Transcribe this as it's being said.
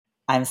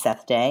I'm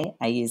Seth Day.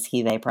 I use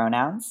he, they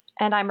pronouns.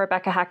 And I'm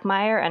Rebecca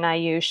Hackmeyer, and I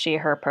use she,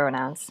 her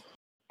pronouns.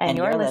 And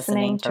you're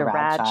listening to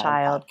Rad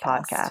Child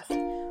Podcast.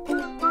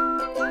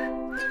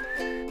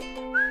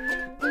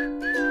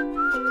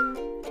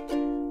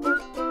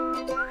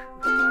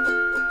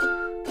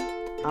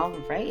 All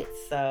right,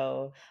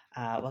 so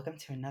welcome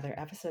to another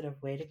episode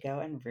of Way to Go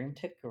and Room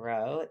to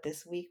Grow.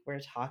 This week we're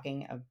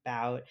talking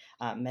about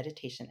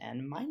meditation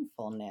and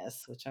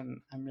mindfulness, which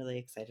I'm really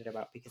excited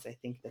about because I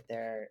think that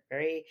they're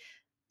very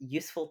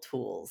useful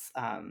tools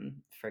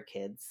for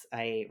kids.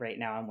 Right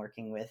now I'm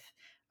working with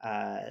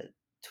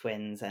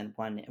twins, and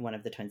one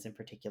of the twins in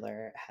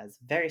particular has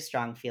very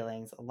strong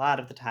feelings a lot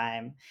of the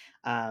time,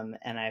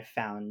 and I've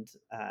found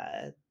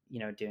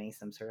doing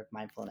some sort of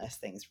mindfulness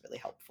things really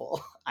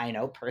helpful. I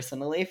know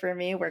personally for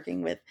me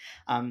working with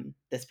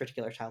this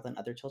particular child and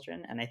other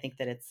children, and I think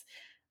that it's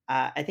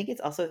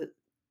also,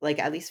 like,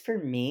 at least for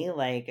me,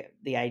 like,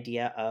 the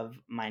idea of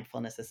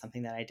mindfulness is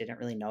something that I didn't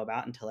really know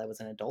about until I was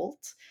an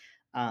adult.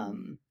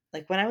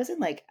 Like when I was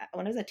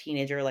a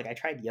teenager, like I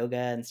tried yoga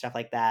and stuff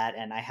like that,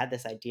 and I had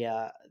this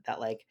idea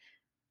that like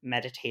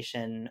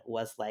meditation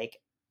was like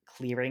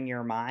clearing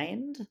your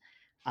mind,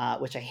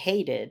 which I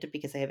hated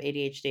because I have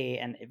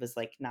ADHD and it was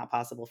like not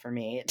possible for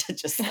me to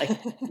just like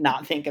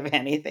not think of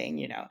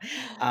anything.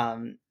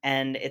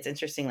 And it's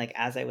interesting, like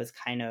as I was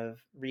kind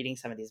of reading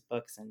some of these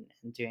books and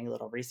doing a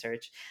little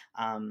research,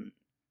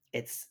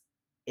 it's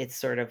it's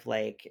sort of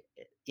like,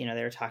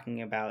 they were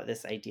talking about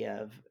this idea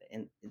of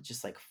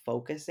just like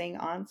focusing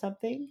on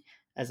something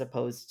as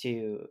opposed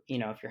to,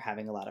 if you're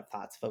having a lot of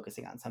thoughts,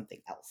 focusing on something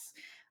else,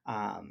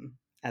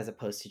 as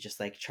opposed to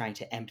just like trying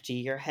to empty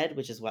your head,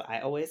 which is what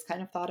I always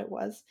kind of thought it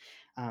was.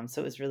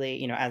 So it was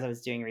really, as I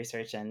was doing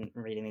research and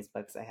reading these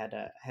books, I had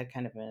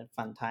kind of a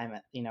fun time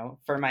at,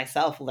 for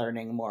myself,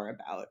 learning more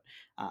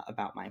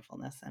about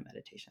mindfulness and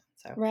meditation.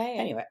 So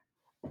Right.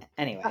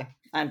 Anyway,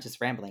 I'm just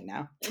rambling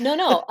now.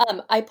 No.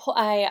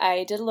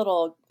 I did a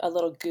little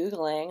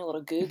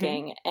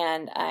googling,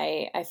 and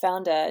I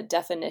found a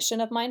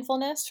definition of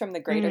mindfulness from the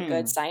Greater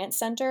Good Science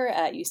Center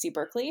at UC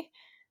Berkeley.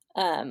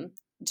 Shall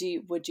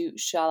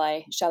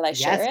I share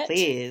Yes, it?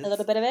 Please. A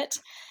little bit of it.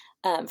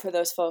 For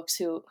those folks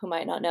who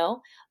might not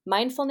know,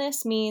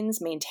 mindfulness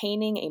means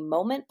maintaining a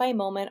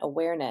moment-by-moment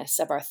awareness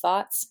of our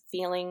thoughts,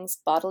 feelings,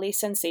 bodily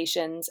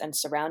sensations, and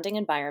surrounding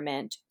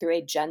environment through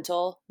a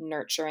gentle,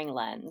 nurturing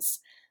lens.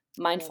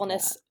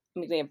 Mindfulness,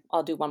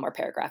 I'll do one more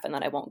paragraph and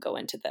then I won't go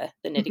into the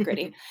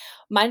nitty-gritty.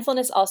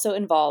 Mindfulness also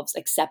involves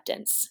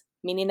acceptance,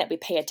 meaning that we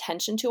pay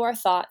attention to our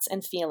thoughts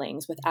and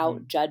feelings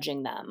without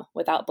judging them,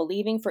 without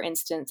believing, for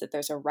instance, that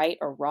there's a right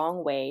or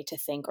wrong way to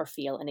think or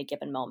feel in a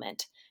given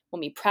moment. When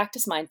we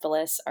practice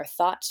mindfulness, our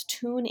thoughts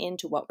tune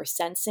into what we're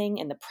sensing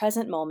in the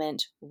present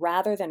moment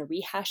rather than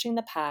rehashing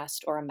the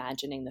past or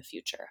imagining the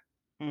future.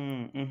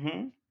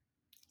 Mm-hmm.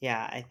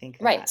 Yeah, I think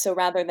that. Right. So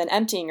rather than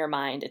emptying your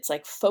mind, it's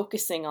like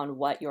focusing on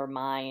what your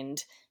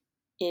mind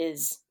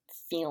is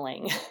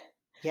feeling.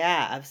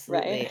 Yeah,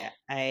 absolutely.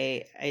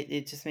 Right.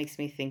 It just makes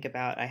me think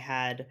about, I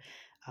had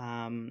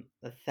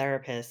a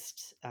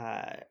therapist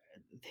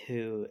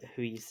who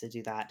used to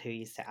do that, who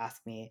used to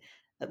ask me,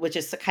 which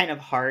is kind of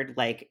hard,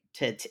 like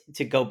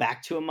to go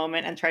back to a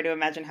moment and try to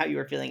imagine how you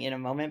were feeling in a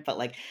moment, but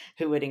like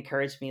who would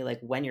encourage me,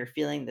 like, when you're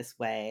feeling this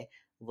way,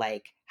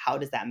 like how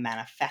does that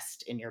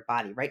manifest in your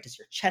body, right? Does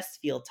your chest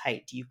feel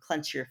tight? Do you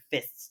clench your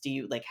fists? Do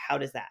you, like, how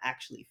does that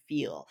actually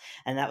feel?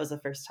 And that was the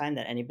first time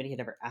that anybody had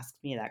ever asked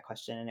me that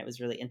question, and it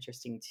was really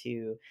interesting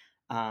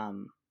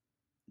um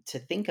to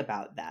think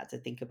about that, to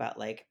think about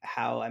like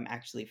how I'm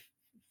actually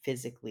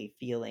physically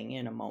feeling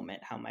in a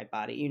moment, how my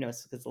body,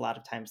 because a lot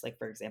of times, like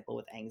for example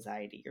with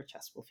anxiety, your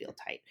chest will feel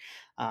tight,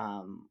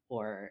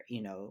 or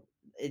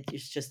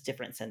it's just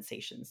different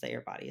sensations that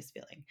your body is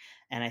feeling.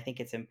 And I think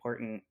it's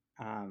important,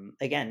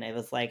 again, it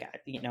was like,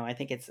 I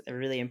think it's a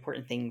really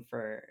important thing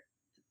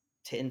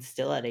to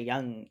instill at a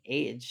young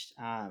age.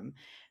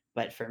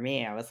 But for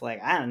me, I was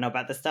like, I don't know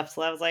about this stuff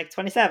till I was like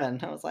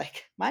 27. I was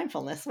like,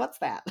 mindfulness, what's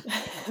that?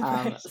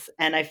 Right.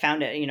 And I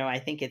found it, I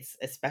think it's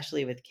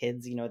especially with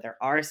kids, there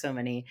are so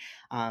many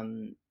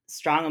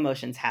strong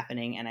emotions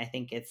happening. And I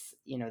think it's,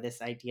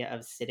 this idea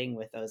of sitting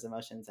with those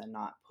emotions and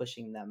not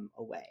pushing them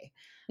away,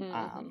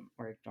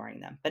 or ignoring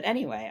them. But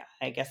anyway,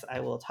 I guess I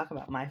will talk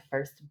about my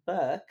first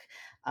book.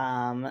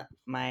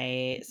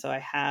 So I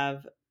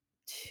have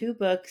two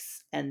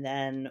books, and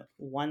then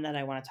one that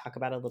I want to talk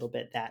about a little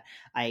bit that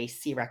I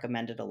see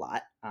recommended a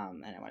lot,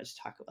 and I want to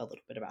talk a little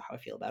bit about how I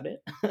feel about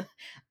it.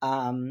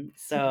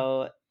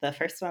 So the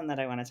first one that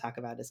I want to talk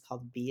about is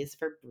called B is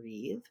for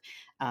Breathe,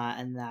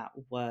 and that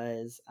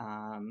was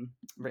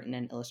written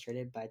and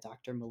illustrated by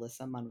Dr.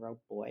 Melissa Monroe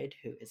Boyd,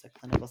 who is a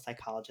clinical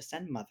psychologist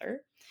and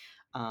mother,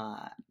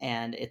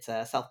 and it's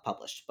a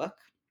self-published book.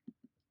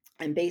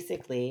 And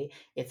basically,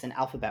 it's an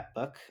alphabet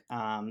book.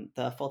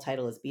 The full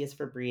title is B is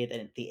for Breathe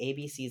and the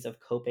ABCs of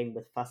Coping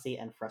with Fussy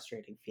and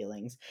Frustrating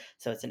Feelings.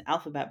 So it's an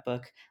alphabet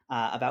book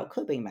about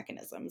coping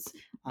mechanisms.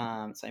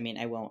 So, I mean,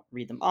 I won't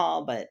read them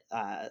all, but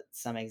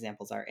some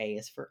examples are A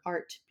is for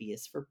art, B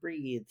is for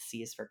breathe,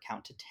 C is for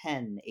count to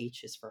 10,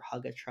 H is for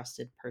hug a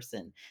trusted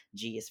person,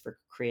 G is for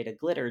create a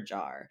glitter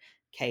jar,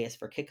 K is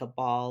for kick a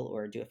ball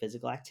or do a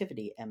physical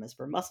activity. M is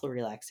for muscle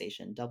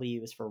relaxation.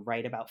 W is for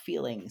write about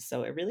feelings.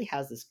 So it really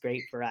has this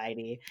great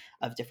variety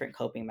of different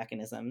coping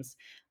mechanisms,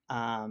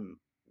 um,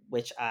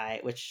 which I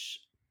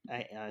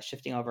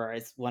shifting over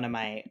is one of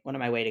my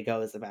way to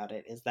goes about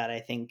it is that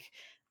I think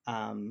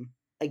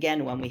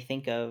again when we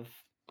think of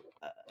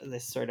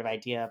this sort of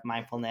idea of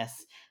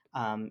mindfulness,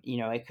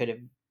 it could have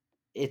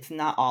it's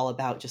not all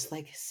about just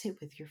like sit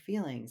with your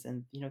feelings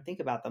and think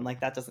about them.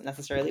 Like that doesn't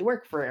necessarily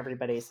work for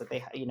everybody. So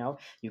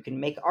you can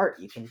make art,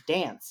 you can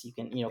dance, you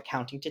can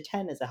counting to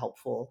 10 is a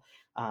helpful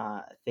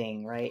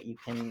thing, right? You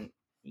can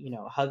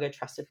hug a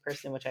trusted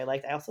person, which I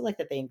liked. I also like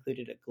that they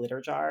included a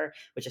glitter jar,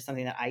 which is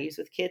something that I use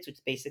with kids, which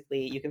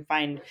basically you can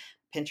find.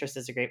 Pinterest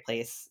is a great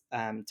place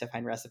to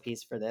find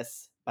recipes for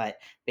this, but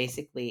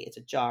basically it's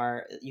a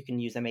jar. You can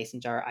use a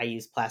mason jar. I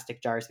use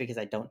plastic jars because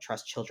I don't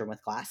trust children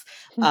with glass.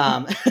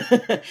 um,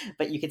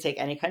 but you can take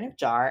any kind of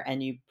jar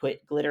and you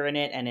put glitter in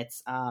it, and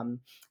it's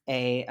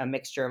a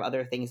mixture of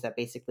other things that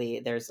basically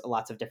there's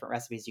lots of different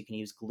recipes. You can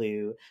use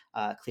glue,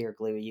 clear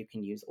glue, you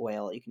can use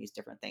oil, you can use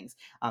different things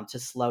to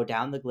slow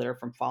down the glitter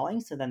from falling.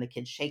 So then the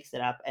kid shakes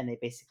it up and they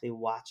basically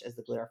watch as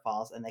the glitter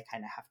falls, and they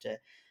kind of have to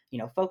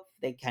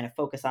they kind of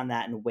focus on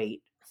that and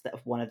wait. So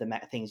one of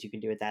the things you can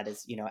do with that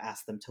is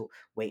ask them to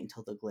wait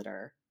until the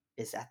glitter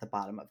is at the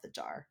bottom of the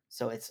jar.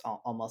 So it's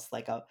almost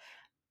like a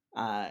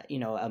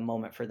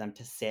moment for them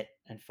to sit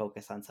and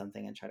focus on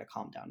something and try to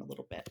calm down a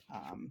little bit,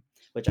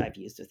 which I've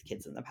used with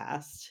kids in the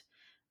past.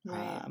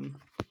 Right. Um,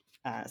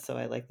 so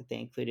I like that they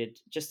included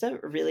just a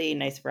really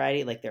nice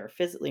variety. Like they're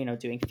physically,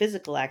 doing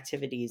physical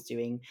activities,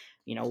 doing,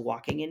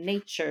 walking in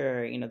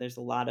nature. There's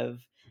a lot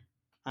of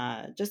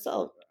just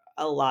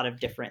a lot of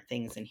different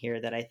things in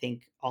here that I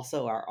think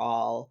also are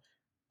all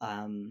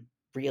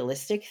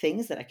realistic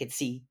things that I could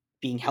see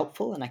being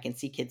helpful and I can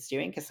see kids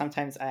doing. Because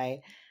sometimes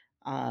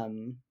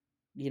um,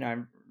 I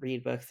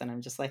read books and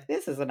I'm just like,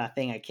 this isn't a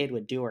thing a kid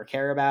would do or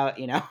care about.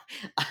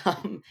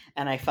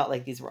 And I felt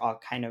like these were all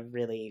kind of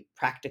really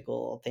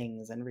practical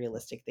things and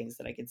realistic things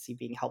that I could see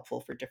being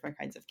helpful for different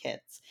kinds of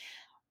kids.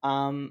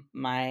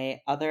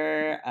 My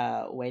other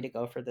way to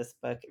go for this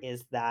book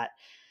is that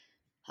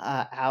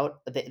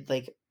out the,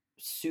 like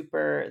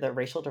super the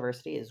racial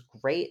diversity is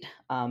great.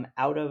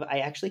 Out of I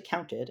actually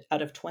counted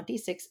out of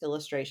 26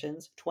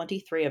 illustrations,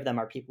 23 of them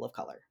are people of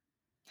color.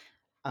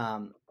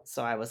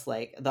 So I was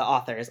like, the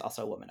author is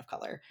also a woman of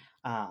color,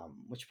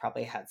 which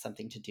probably had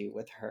something to do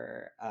with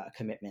her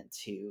commitment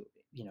to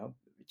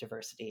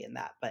diversity in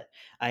that. But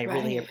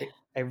Right.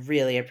 I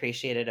really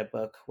appreciated a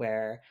book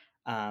where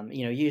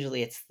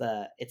usually it's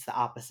the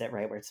opposite,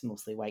 right, where it's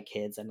mostly white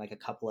kids and like a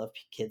couple of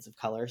kids of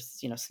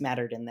colors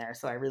smattered in there.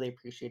 So I really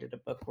appreciated a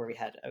book where we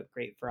had a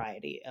great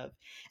variety of,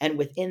 and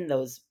within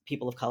those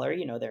people of color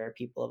there are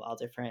people of all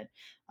different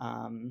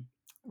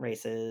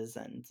races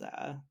and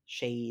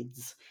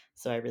shades.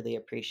 So I really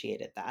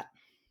appreciated that.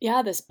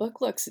 Yeah, this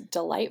book looks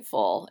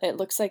delightful. It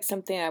looks like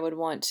something I would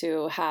want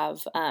to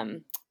have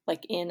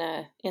like in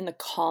the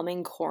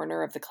calming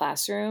corner of the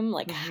classroom,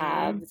 like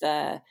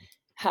Mm-hmm.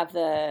 have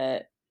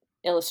the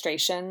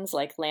illustrations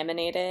like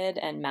laminated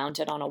and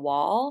mounted on a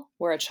wall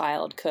where a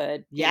child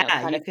could, Yeah,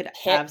 kind you of could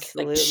pick,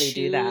 like absolutely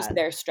do choose that.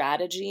 their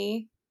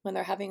strategy when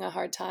they're having a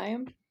hard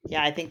time.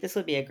 Yeah, I think this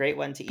would be a great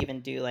one to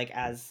even do like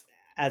as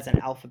an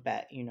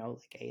alphabet,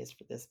 like A is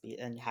for this beat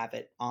and have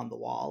it on the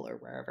wall or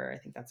wherever. I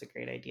think that's a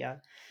great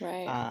idea.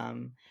 Right.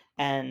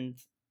 And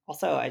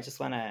also, I just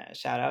want to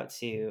shout out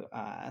to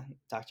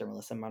Dr.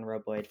 Melissa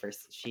Monroe Boyd for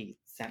she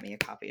sent me a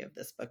copy of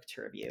this book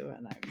to review,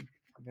 and I'm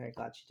very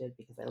glad she did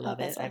because I Oh, love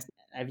it. that's I've awesome.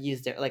 I've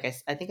used it like I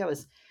think I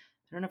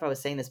don't know if I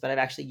was saying this, but I've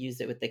actually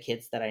used it with the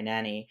kids that I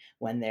nanny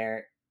when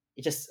they're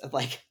just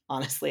like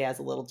honestly as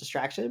a little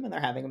distraction when they're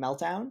having a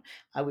meltdown.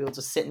 We will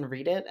just sit and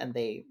read it, and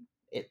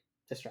it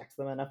distracts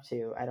them enough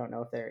to I don't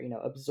know if they're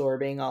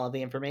absorbing all of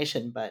the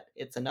information, but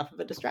it's enough of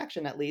a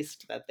distraction at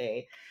least that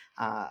they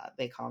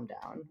calm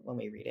down when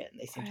we read it,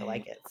 and they seem to Right.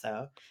 like it.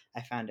 So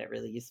I found it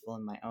really useful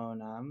in my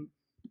own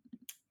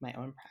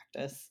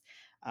practice.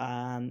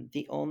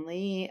 The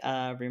only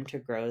room to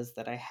grows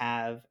that I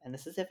have, and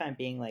this is if I'm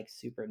being like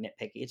super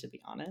nitpicky, to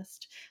be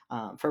honest,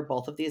 for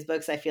both of these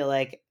books, I feel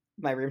like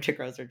my room to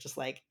grows are just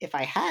like if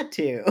I had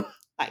to,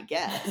 I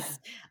guess.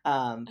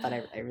 But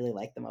I really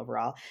like them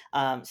overall.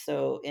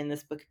 So in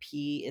this book,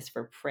 P is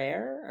for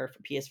prayer, or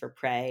P is for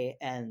pray,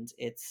 and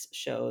it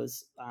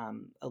shows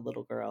a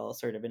little girl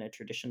sort of in a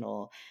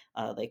traditional,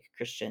 like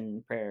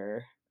Christian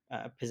prayer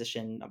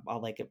position,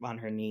 all like on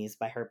her knees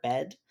by her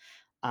bed.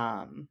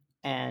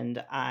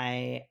 And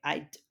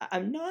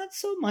I'm not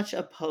so much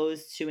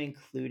opposed to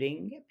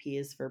including P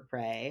is for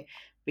pray,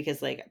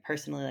 because like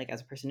personally, like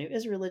as a person who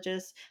is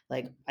religious,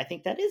 like I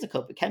think that is it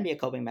can be a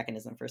coping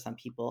mechanism for some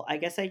people. I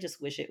guess I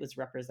just wish it was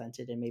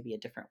represented in maybe a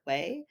different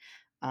way,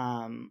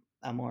 a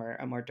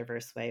more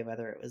diverse way,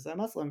 whether it was a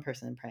Muslim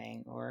person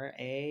praying or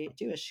a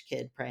Jewish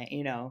kid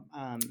praying,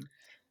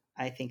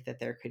 I think that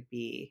there could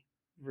be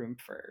room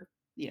for,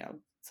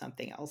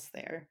 something else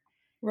there.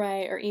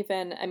 Right. Or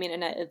even, I mean,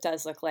 and it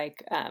does look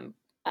like um,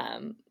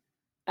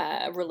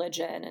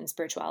 religion and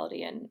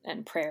spirituality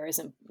and prayer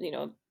is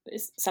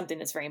something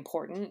that's very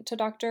important to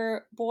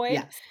Dr. Boyd,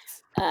 Yes.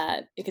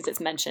 because it's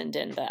mentioned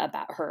in the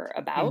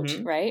about,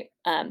 Hmm. right?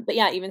 But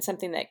yeah, even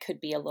something that could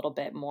be a little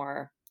bit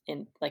more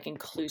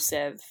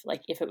inclusive,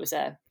 like if it was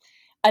I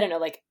don't know,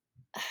 like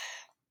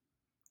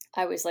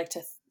I always like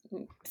to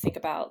think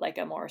about like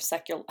a more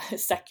secular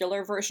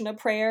secular version of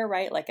prayer,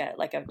 right? Like a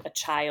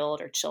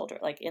child or children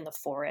like in the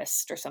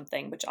forest or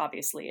something, which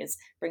obviously is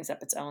brings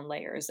up its own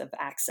layers of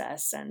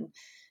access and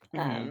Hmm.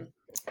 um,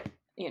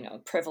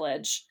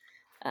 privilege,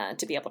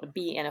 to be able to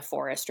be in a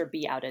forest or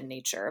be out in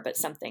nature, but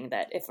something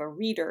that if a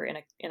reader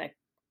in a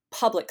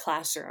public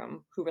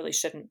classroom who really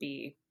shouldn't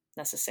be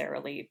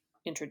necessarily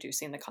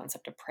introducing the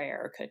concept of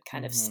prayer could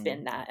kind of Hmm.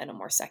 spin that in a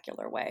more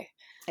secular way.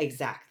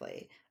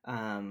 Exactly.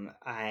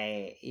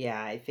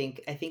 I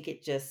think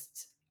it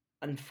just,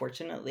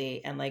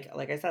 unfortunately, and like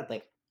I said,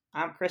 like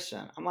I'm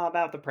Christian, I'm all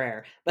about the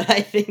prayer, but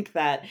I think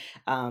that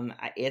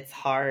it's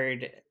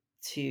hard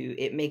to,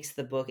 it makes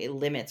the book, it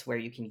limits where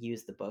you can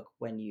use the book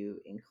when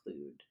you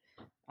include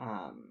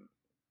um,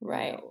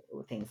 Right.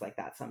 things like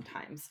that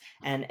sometimes.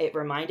 And it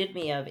reminded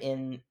me of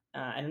in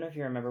I don't know if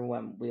you remember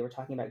when we were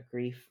talking about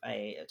grief,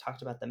 I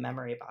talked about The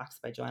Memory Box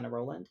by Joanna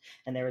Rowland,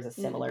 and there was a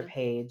similar Mm-hmm.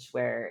 page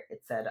where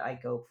it said, I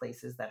go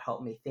places that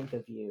help me think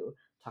of you,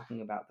 talking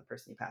about the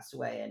person who passed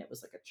away, and it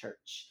was like a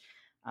church.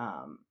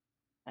 Um,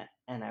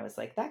 and I was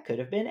like, that could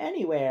have been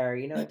anywhere,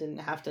 it didn't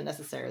have to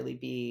necessarily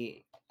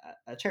be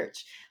a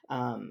church.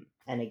 And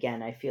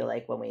again, I feel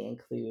like when we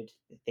include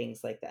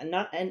things like that, and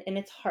not and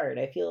it's hard.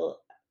 I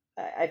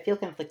feel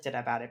conflicted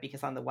about it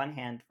because on the one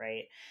hand,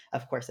 right,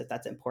 of course, if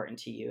that's important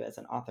to you as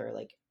an author,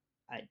 like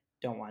I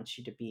don't want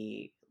you to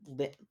be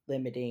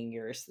limiting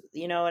your,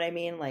 you know what I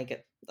mean,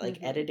 like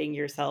Mm-hmm. editing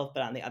yourself.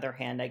 But on the other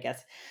hand, I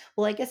guess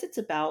it's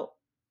about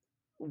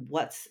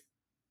what's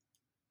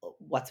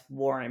what's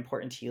more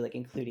important to you, like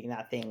including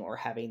that thing or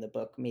having the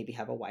book maybe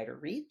have a wider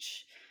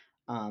reach,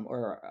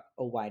 or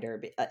a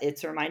wider.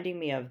 It's reminding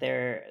me of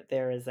there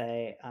is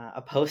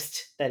a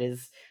post that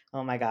is,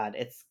 oh my god,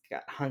 it's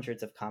got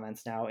hundreds of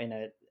comments now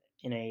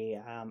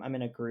I'm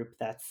in a group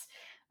that's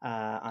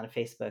on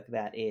Facebook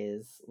that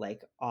is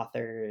like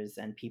authors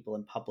and people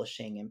in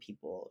publishing and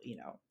people,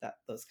 that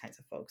those kinds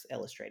of folks,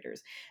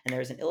 illustrators. And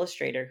there's an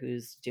illustrator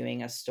who's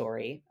doing a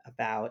story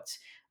about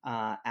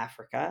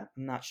Africa.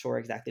 I'm not sure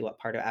exactly what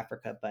part of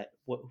Africa, but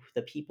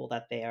the people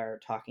that they are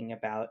talking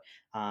about,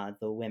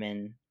 the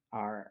women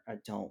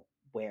don't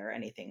wear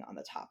anything on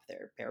the top.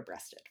 They're bare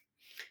breasted.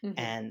 Mm-hmm.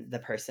 And the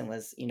person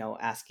was,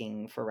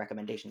 asking for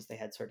recommendations. They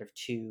had sort of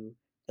two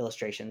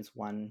illustrations,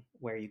 one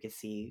where you could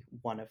see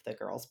one of the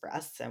girl's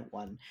breasts and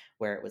one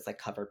where it was like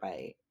covered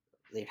by,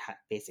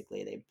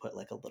 basically they put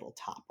like a little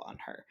top on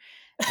her.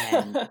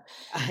 And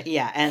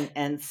yeah,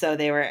 and so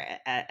they were,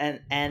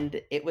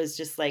 and it was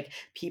just like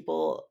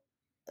people,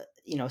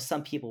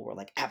 some people were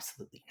like,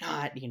 absolutely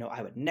not,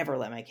 I would never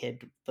let my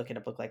kid look at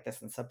a book like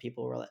this. And some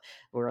people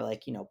were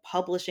like,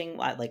 publishing,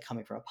 like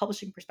coming from a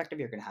publishing perspective,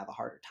 you're going to have a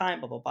harder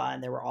time, blah blah blah.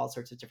 And there were all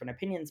sorts of different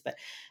opinions, but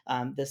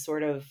the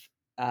sort of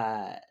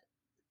uh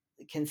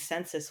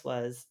consensus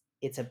was,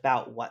 it's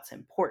about what's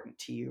important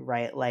to you,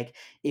 right? Like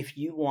if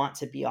you want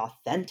to be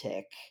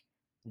authentic,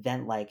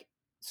 then like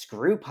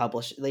screw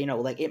publish,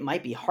 like it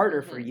might be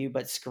harder for Mm-hmm. you,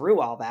 but screw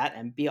all that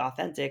and be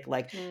authentic.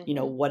 Like,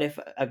 Mm-hmm. what if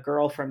a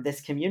girl from this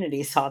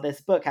community saw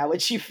this book? How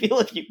would she feel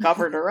if you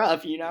covered her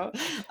up,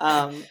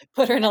 um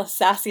Put her in a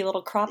sassy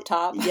little crop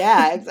top.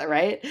 yeah,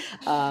 right.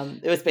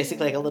 It was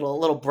basically like a Yeah.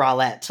 little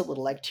bralette, a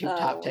little like tube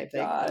top Oh my type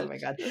thing. Oh my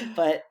gosh.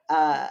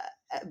 god.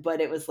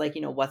 But it was like,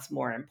 what's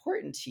more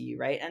important to you,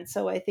 right? And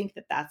so I think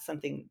that that's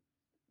something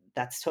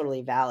that's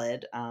totally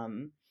valid.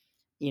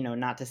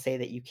 Not to say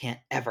that you can't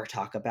ever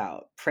talk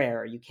about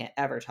prayer, or you can't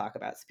ever talk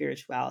about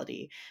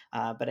spirituality,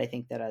 but I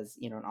think that as,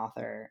 an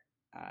author,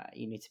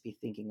 you need to be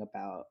thinking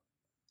about,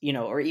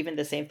 or even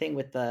the same thing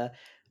with the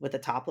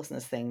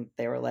toplessness thing.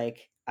 They were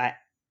like, I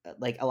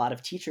like a lot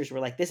of teachers were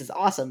like, this is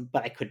awesome,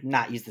 but I could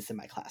not use this in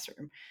my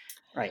classroom,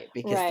 right?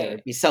 Because there Right.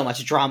 would be so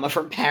much drama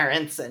from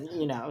parents, and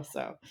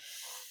so.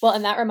 Well,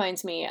 and that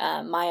reminds me,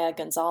 Maya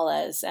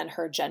Gonzalez and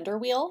her Gender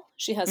Wheel.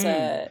 She has Mm,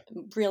 a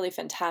really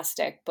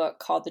fantastic book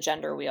called The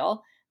Gender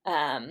Wheel.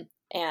 And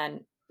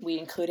we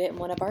include it in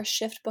one of our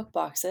shift book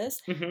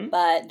boxes. hmm.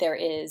 But there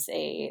is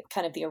a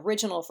kind of the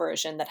original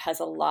version that has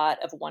a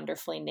lot of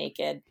wonderfully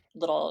naked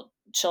little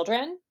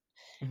children.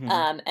 Hmm.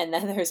 And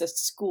then there's a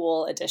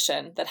school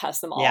edition that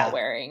has them all Yeah.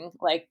 wearing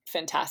like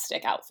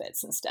fantastic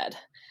outfits instead.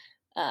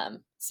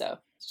 So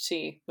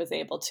she was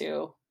able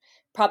to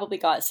probably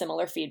got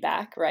similar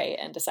feedback, right,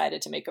 and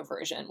decided to make a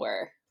version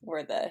where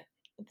the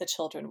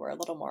children were a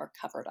little more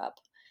covered up.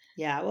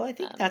 Yeah, well, I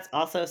think Um, that's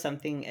also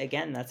something,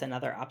 again, that's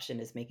another option,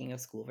 is making a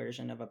school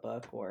version of a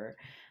book, or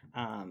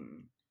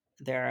um,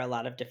 there are a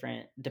lot of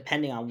different,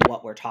 depending on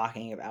what we're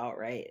talking about,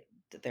 right?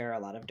 There are a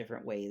lot of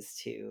different ways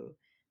to,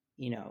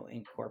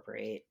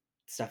 incorporate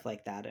stuff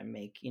like that and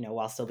make,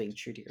 while still being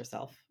true to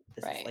yourself.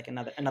 This is right. like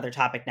another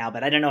topic now,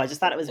 but I don't know. I just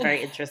thought it was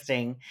very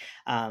interesting,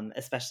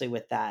 especially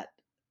with that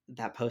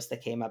post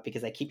that came up,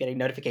 because I keep getting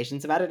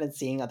notifications about it and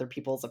seeing other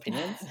people's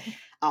opinions.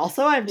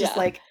 Also, I'm just Yeah.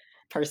 like,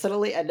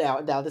 personally, and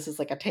now this is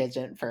like a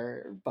tangent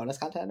for bonus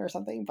content or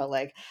something, but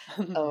like,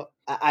 oh,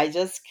 I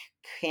just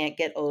can't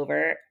get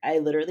over. I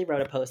literally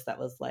wrote a post that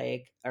was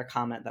like, or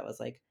comment that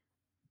was like,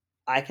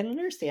 I can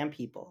understand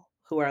people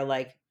who are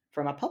like,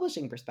 from a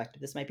publishing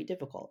perspective, this might be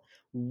difficult.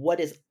 What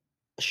is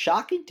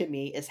shocking to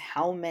me is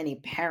how many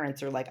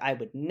parents are like, I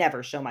would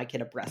never show my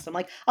kid a breast. I'm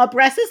like, a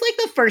breast is like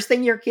the first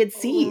thing your kid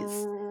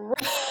sees.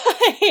 What?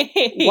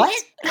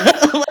 Right.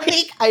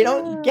 Like, I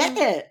don't get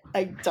it.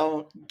 I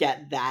don't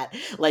get that.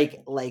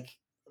 Like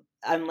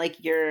I'm like,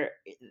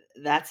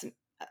 that's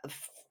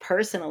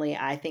personally,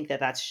 I think that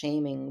that's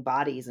shaming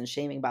bodies and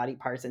shaming body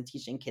parts and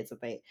teaching kids that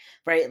they,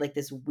 right, like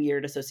this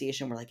weird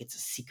association where like it's a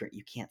secret,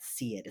 you can't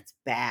see it, it's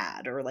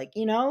bad, or like,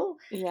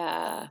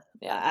 Yeah.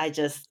 Yeah. I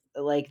just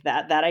like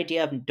that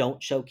idea of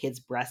don't show kids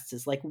breasts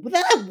is like, what?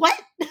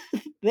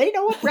 They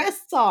know what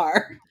breasts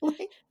are.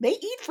 Like, they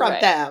eat from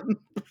Right. them.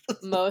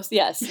 Most,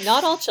 yes,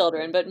 not all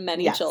children, but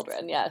many Yes.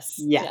 children. Yes.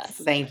 Yes.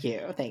 Yes. Thank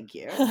you. Thank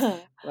you.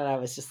 But I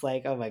was just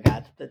like, oh my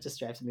god, that just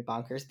drives me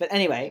bonkers. But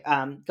anyway,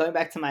 going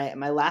back to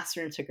my last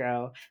room to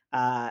grow,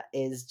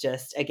 is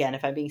just, again,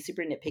 if I'm being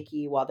super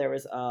nitpicky, while there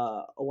was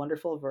a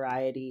wonderful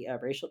variety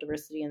of racial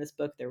diversity in this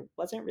book, there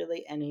wasn't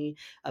really any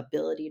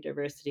ability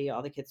diversity.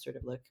 All the kids sort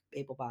of look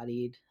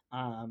able-bodied.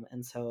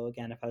 And so,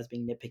 again, if I was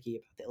being nitpicky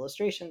about the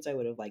illustrations, I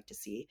would have liked to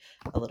see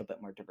a little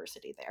bit more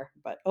diversity there.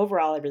 But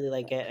overall, I really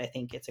like it. I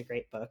think it's a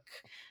great book.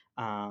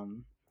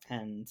 Um,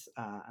 and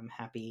I'm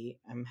happy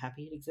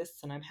it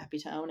exists, and I'm happy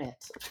to own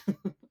it.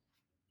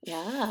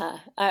 Yeah,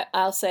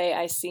 I'll say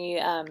I see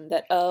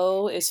that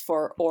O is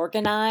for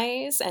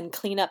organize and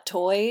clean up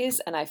toys,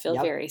 and I feel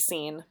Yep, very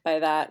seen by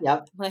that.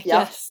 yep, Like,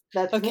 yep. yes,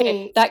 That's okay,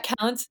 me. that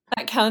counts.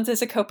 That counts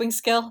as a coping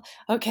skill.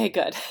 Okay,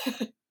 good.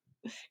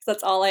 'Cause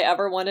that's all I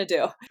ever want to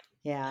do.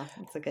 Yeah,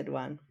 it's a good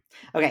one.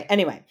 Okay,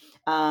 anyway,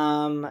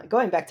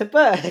 going back to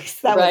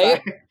books. That was our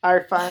Right?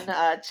 our fun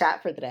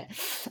chat for the day.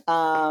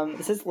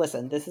 This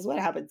is what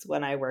happens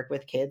when I work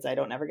with kids. I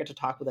don't ever get to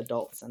talk with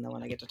adults, and then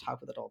when I get to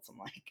talk with adults, I'm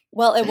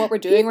Well, and what we're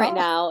like, doing right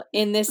people. now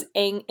in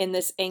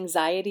this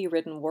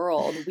anxiety-ridden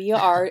world, we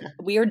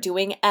are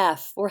doing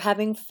F. We're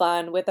having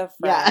fun with a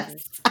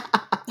Yes.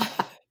 friend.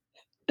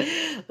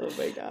 Oh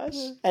my gosh.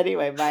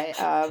 Anyway,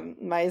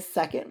 my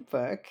second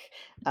book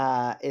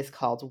is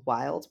called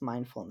Wild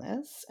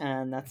Mindfulness,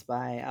 and that's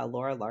by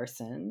Laura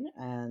Larson,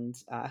 and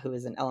who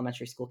is an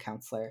elementary school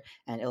counselor,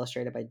 and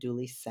illustrated by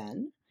Dooley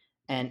Sen.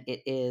 And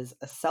it is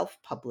a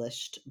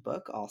self-published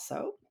book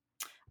also.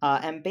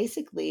 And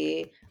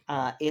basically,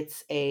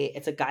 it's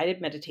a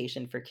guided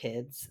meditation for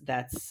kids.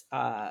 That's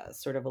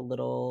sort of a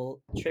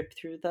little trip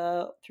through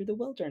the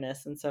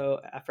wilderness. And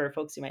so, for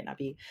folks who might not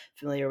be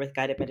familiar with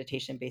guided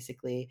meditation,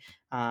 basically,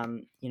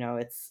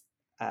 it's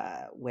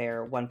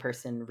where one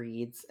person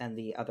reads and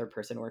the other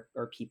person,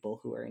 or people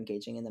who are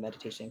engaging in the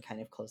meditation, kind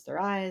of close their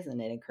eyes,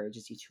 and it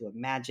encourages you to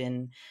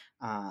imagine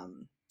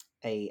um,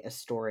 a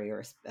story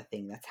or a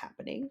thing that's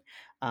happening.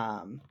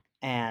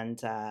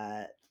 And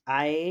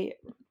I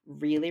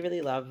really,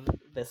 really love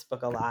this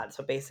book a lot.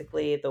 So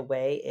basically, the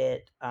way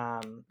it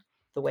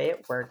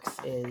works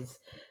is,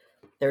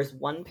 there's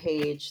one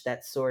page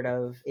that sort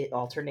of, it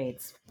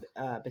alternates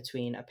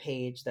between a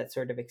page that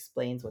sort of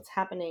explains what's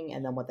happening,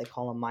 and then what they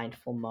call a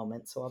mindful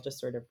moment. So I'll just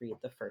sort of read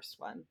the first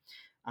one.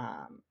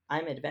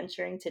 I'm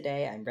adventuring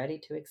today. I'm ready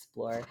to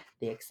explore.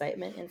 The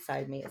excitement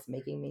inside me is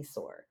making me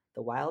soar.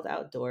 The wild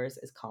outdoors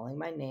is calling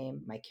my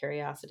name. My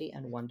curiosity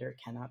and wonder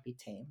cannot be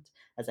tamed.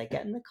 As I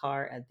get in the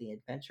car and the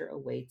adventure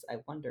awaits, I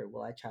wonder,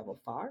 will I travel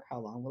far? How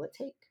long will it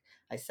take?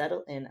 I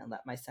settle in and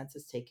let my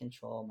senses take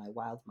control. My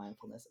wild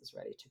mindfulness is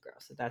ready to grow.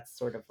 So that's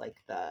sort of like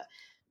the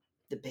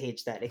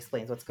page that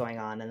explains what's going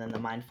on, and then the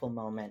mindful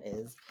moment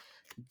is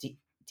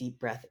deep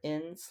breath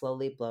in,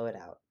 slowly blow it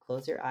out.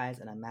 Close your eyes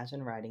and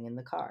imagine riding in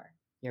the car.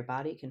 Your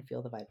body can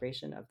feel the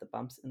vibration of the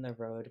bumps in the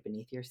road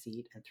beneath your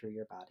seat and through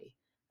your body.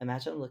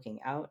 Imagine looking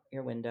out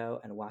your window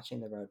and watching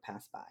the road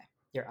pass by.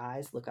 Your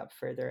eyes look up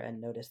further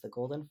and notice the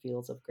golden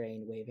fields of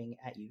grain waving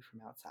at you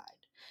from outside.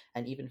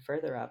 And even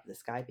further up, the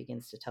sky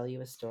begins to tell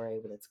you a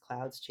story, with its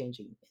clouds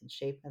changing in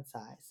shape and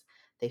size.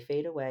 They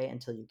fade away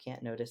until you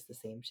can't notice the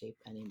same shape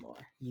anymore.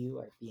 You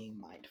are being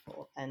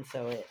mindful. And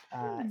so it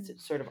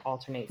sort of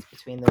alternates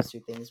between those two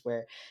things,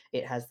 where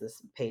it has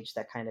this page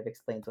that kind of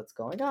explains what's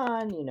going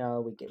on.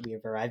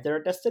 We've arrived at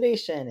our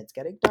destination. It's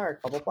getting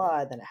dark. Blah blah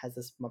blah. Then it has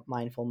this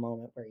mindful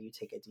moment where you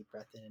take a deep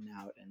breath in and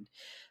out, and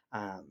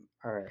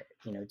or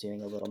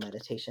doing a little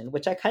meditation,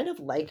 which I kind of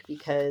like,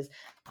 because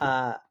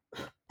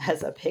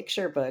as a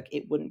picture book,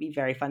 it wouldn't be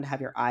very fun to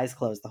have your eyes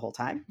closed the whole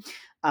time.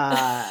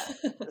 Uh,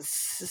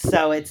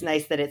 so it's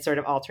nice that it sort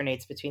of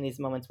alternates between these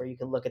moments where you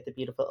can look at the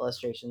beautiful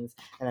illustrations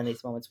and then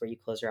these moments where you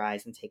close your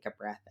eyes and take a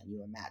breath and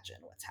you imagine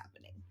what's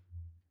happening.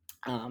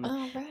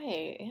 Oh,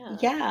 right. Yeah.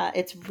 Yeah,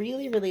 it's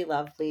really, really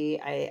lovely.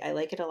 I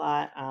like it a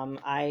lot.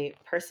 I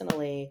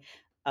personally,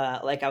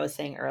 like I was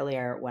saying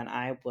earlier, when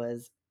I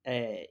was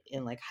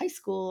in like high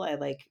school, I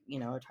like,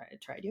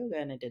 tried yoga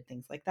and I did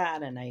things like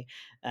that. And I,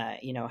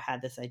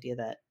 had this idea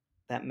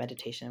that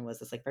meditation was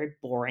this like very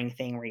boring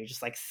thing where you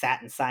just like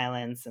sat in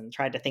silence and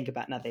tried to think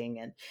about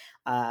nothing.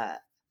 Uh,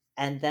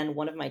 and then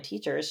one of my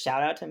teachers,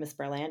 shout out to Miss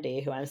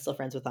Berlandy, who I'm still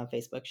friends with on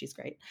Facebook. She's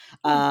great.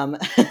 Hmm.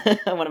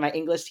 One of my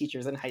English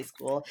teachers in high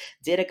school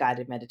did a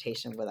guided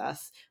meditation with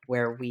us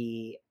where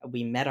we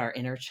met our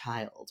inner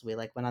child. We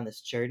like went on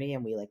this journey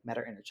and we like met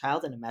our inner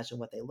child and imagined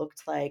what they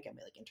looked like and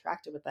we like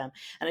interacted with them.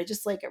 And I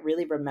just like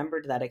really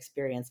remembered that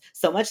experience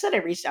so much that I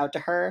reached out to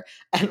her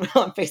and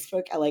on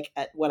Facebook.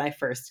 When I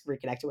first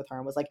reconnected with her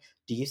and was like,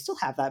 "Do you still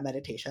have that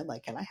meditation?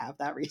 Like, can I have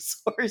that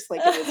resource?"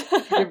 Like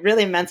it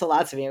really meant a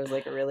lot to me. It was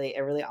like a really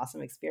awesome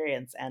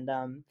experience. And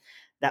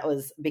that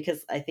was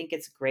because I think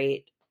it's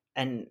great.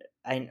 And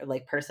I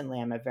like personally,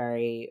 I'm a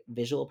very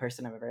visual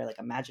person. I'm a very like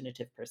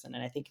imaginative person,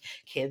 and I think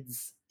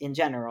kids in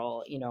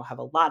general, have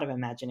a lot of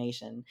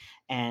imagination.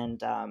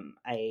 And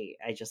I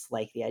just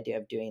like the idea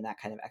of doing that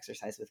kind of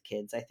exercise with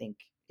kids. I think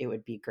it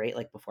would be great,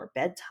 like before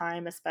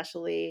bedtime,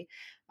 especially,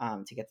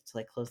 to get to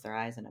like close their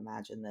eyes and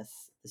imagine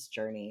this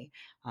journey.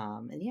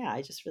 And yeah,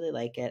 I just really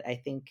like it. I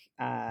think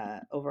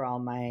overall,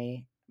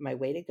 my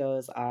way to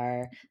goes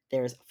are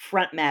there's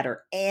front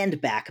matter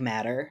and back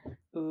matter.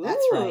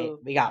 That's right. Ooh.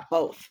 We got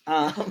both.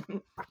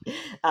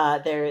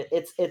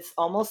 It's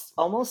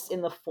almost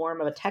in the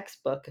form of a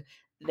textbook.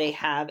 They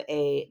have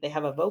a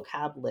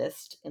vocab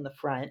list in the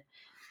front,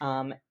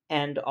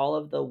 and all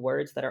of the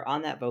words that are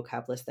on that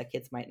vocab list that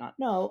kids might not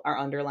know are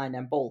underlined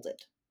and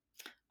bolded,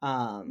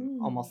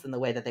 Mm. almost in the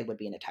way that they would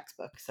be in a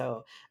textbook.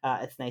 So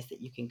it's nice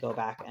that you can go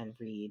back and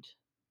read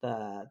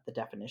the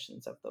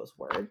definitions of those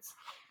words.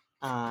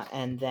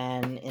 And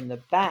then in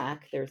the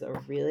back, there's a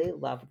really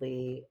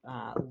lovely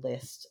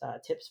list,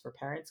 tips for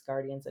parents,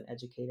 guardians, and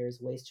educators,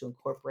 ways to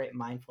incorporate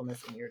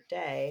mindfulness in your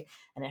day.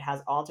 And it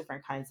has all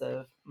different kinds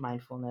of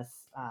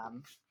mindfulness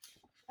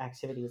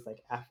activities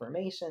like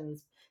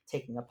affirmations,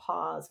 taking a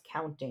pause,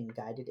 counting,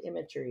 guided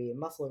imagery,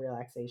 muscle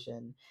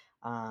relaxation,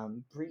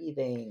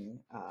 breathing,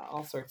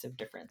 all sorts of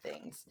different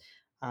things.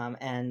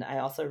 And I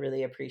also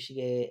really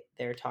appreciate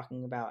they're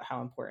talking about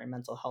how important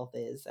mental health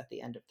is at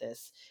the end of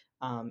this,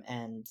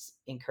 and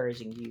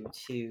encouraging you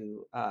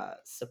to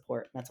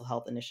support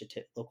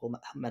local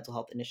mental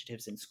health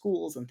initiatives in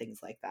schools and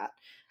things like that,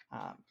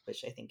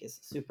 which I think is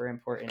super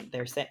important.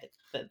 They're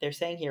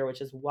saying here,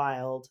 which is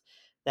wild,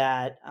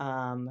 that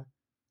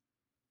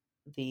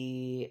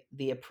the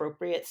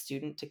appropriate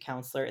student to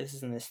counselor, this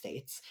is in the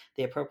States,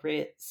 the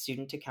appropriate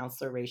student to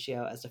counselor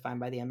ratio as defined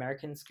by the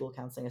American School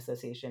Counseling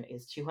Association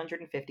is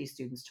 250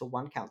 students to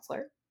one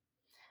counselor.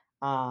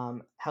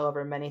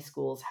 However, many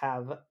schools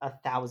have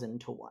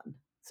 1,000 to 1,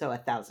 so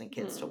 1,000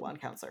 kids to Hmm. one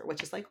counselor,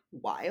 which is like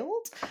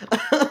wild.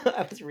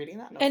 I was reading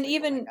that and I was And like, oh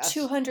my even gosh,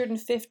 two hundred to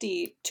and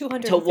fifty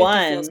feels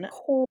one.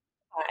 cold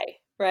high,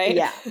 right?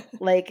 Yeah.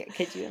 Like,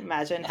 could you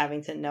imagine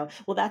having to know?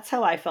 Well, that's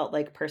how I felt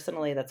like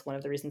personally. That's one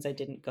of the reasons I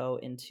didn't go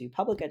into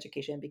public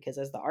education, because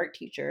as the art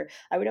teacher,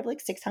 I would have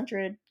like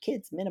 600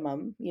 kids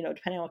minimum,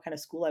 depending on what kind of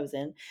school I was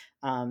in.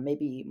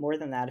 Maybe more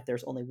than that if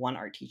there's only one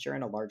art teacher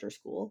in a larger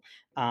school.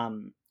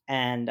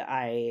 And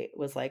I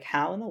was like,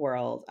 how in the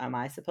world am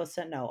I supposed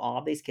to know all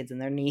of these kids and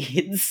their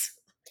needs?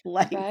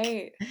 Like,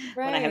 Right.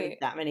 when I have Right.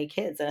 that many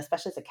kids, and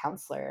especially as a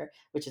counselor,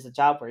 which is a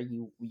job where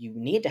you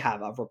need to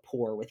have a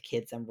rapport with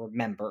kids and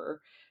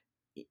remember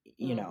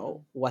Hmm.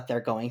 what they're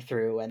going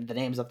through and the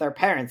names of their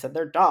parents and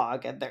their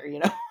dog and their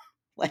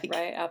like.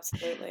 Right.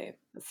 Absolutely.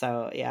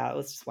 So yeah, it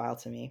was just wild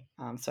to me.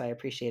 So I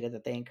appreciated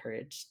that they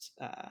encouraged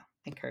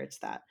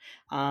that.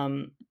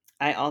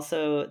 I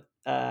also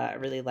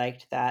really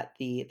liked that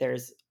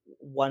there's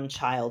one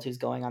child who's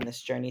going on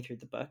this journey through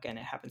the book, and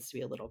it happens to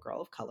be a little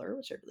girl of color,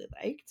 which I really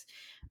liked.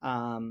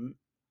 um,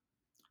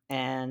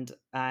 and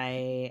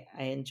I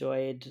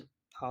enjoyed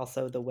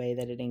also the way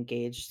that it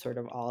engaged sort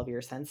of all of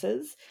your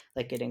senses.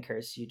 Like, it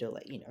encouraged you to,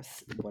 like,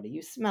 what do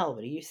you smell,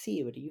 what do you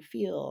see, what do you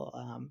feel,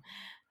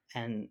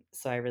 and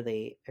so I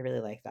really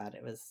like that.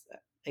 It was,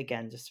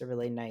 again, just a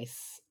really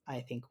nice,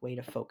 I think, way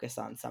to focus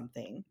on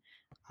something,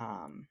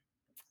 um,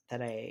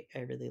 that I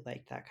really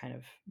liked that kind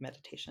of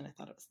meditation. I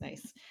thought it was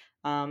nice.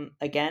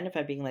 Again, if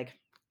I'm being like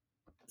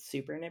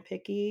super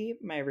nitpicky,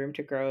 my room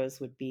to grows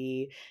would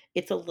be,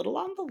 it's a little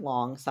on the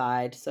long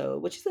side, so,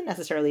 which isn't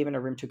necessarily even a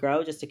room to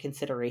grow, just a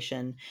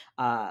consideration.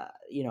 I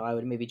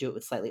would maybe do it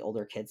with slightly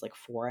older kids, like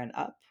 4 and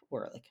up,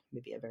 or like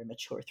maybe a very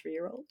mature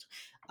 3-year-old,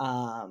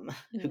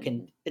 who can,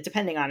 Hmm.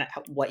 depending on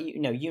what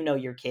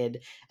your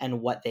kid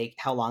and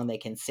how long they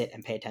can sit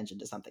and pay attention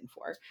to something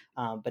for.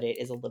 But it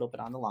is a little bit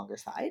on the longer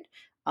side.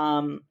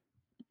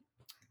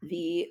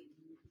 The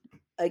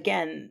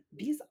Again,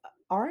 these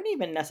aren't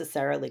even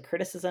necessarily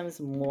criticisms,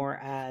 more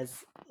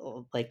as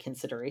like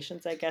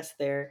considerations, I guess.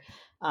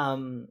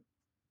 Um,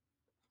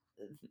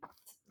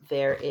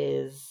 there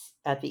is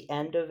at the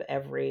end of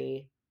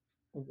every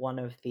one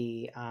of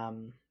the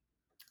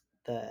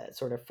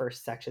sort of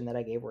first section that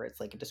I gave, where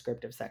it's like a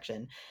descriptive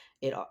section,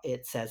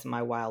 it says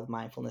my wild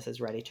mindfulness is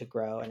ready to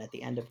grow, and at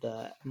the end of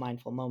the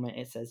mindful moment,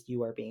 it says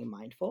you are being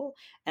mindful.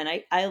 And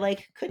I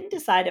like couldn't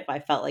decide if I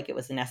felt like it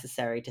was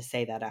necessary to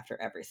say that after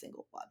every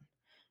single one.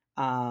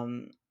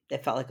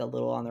 It felt like a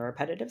little on the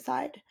repetitive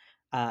side,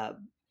 uh,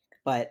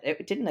 but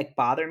it didn't like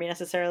bother me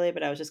necessarily.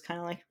 But I was just kind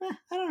of like,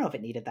 I don't know if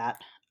it needed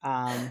that.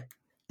 Um,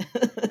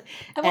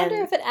 I wonder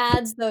and if it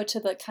adds though to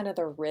the kind of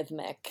the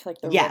rhythmic, like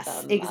the yes,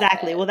 rhythm of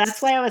exactly. Well, it.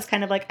 that's why I was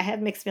kind of like, I have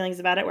mixed feelings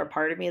about it, where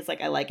part of me is like,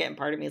 I like it, and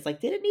part of me is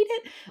like, did it need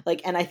it?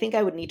 Like, and I think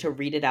I would need to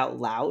read it out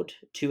loud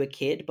to a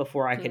kid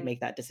before I could Mm, make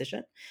that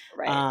decision.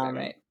 right, right, Um,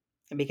 right.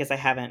 because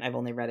I've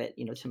only read it,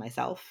 to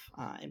myself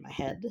in my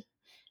head,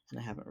 and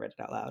I haven't read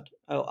it out loud.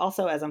 Oh,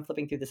 also, as I'm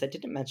flipping through this, I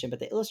didn't mention, but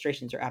the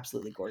illustrations are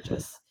absolutely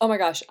gorgeous. Oh my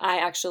gosh, I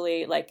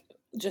actually like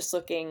just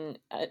looking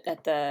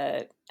at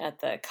the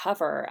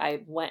cover,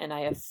 I went and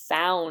I have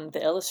found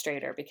the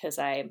illustrator because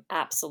I'm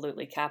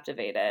absolutely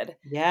captivated.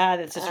 Yeah,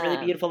 that's just really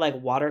Um, beautiful, like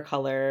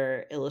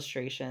watercolor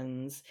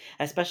illustrations,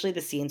 especially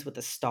the scenes with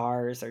the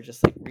stars are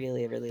just like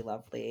really, really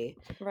lovely.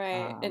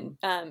 right. And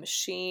Um,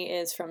 she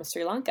is from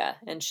Sri Lanka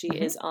and she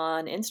mhm. is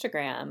on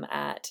Instagram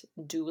at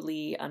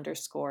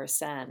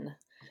Dooley_Sen.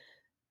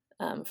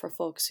 For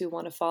folks who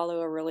want to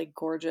follow a really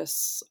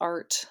gorgeous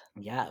art.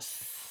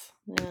 Yes.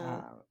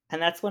 Yeah.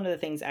 And that's one of the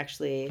things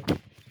actually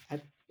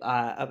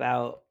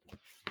about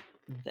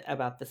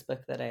about this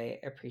book that I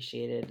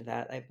appreciated,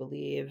 that I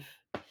believe.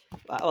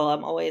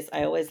 Well,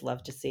 I always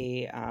love to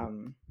see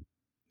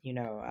you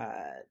know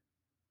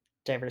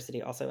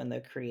diversity also in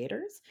the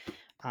creators,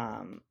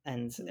 and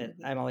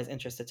Mhm. I'm always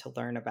interested to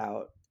learn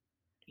about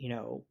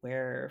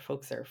where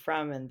folks are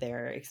from and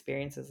their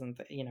experiences, and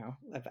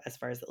as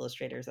far as the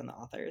illustrators and the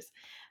authors,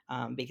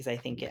 because I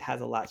think it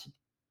has a lot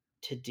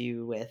to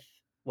do with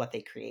what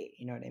they create.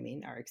 You know what I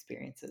mean? Our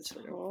experiences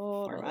sort of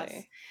form us.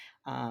 Totally.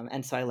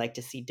 And so I like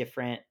to see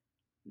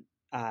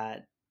uh,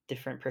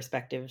 different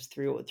perspectives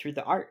through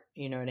the art.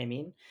 You know what I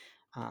mean?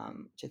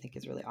 Which I think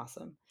is really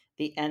awesome.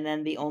 And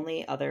then the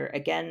only other,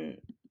 again,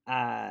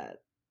 uh,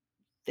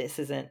 this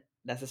isn't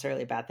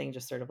necessarily a bad thing,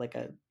 just sort of like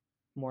a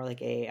more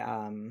like a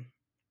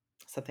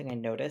something I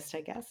noticed,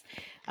 I guess.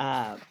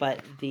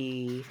 But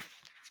the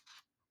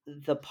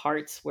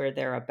parts where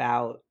they're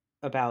about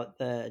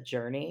the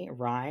journey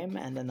rhyme,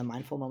 and then the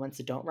mindful moments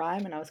that don't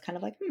rhyme, and I was kind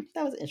of like,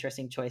 that was an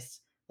interesting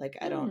choice. Like,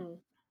 I don't Hmm.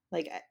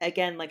 like,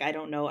 again, like, I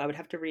don't know, I would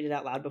have to read it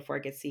out loud before I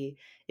could see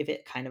if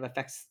it kind of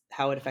affects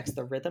how it affects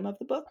the rhythm of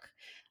the book.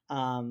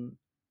 um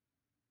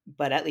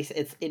but at least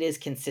it is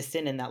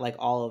consistent in that, like,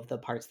 all of the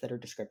parts that are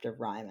descriptive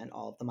rhyme and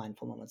all of the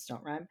mindful moments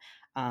don't rhyme.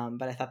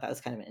 But I thought that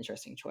was kind of an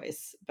interesting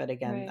choice. But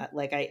again, Right.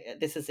 like, I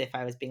this is if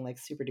I was being like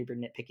super duper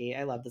nitpicky.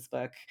 I love this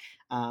book.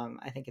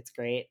 I think it's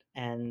great,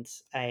 and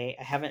I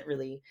haven't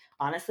really,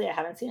 honestly, I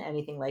haven't seen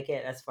anything like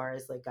it as far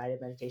as like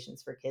guided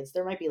meditations for kids.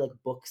 There might be like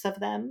books of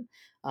them,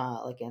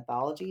 like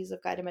anthologies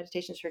of guided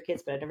meditations for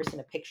kids, but I've never seen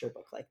a picture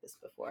book like this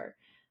before.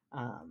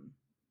 um,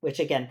 which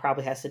again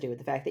probably has to do with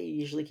the fact that you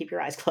usually keep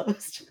your eyes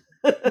closed.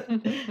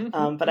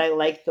 But I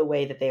like the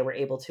way that they were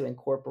able to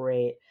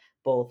incorporate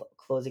both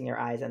closing your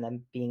eyes and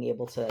then being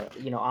able to,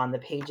 on the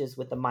pages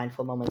with the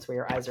mindful moments where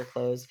your eyes are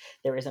closed,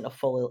 there isn't a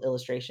full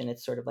illustration.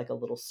 It's sort of like a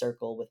little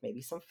circle with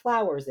maybe some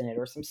flowers in it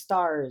or some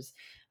stars.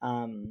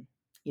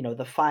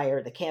 The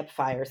fire, the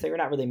campfire. So you're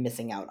not really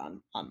missing out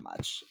on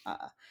much.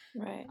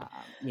 Right.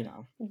 You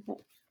know.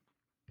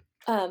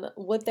 W-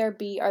 would there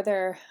be, are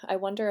there, I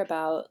wonder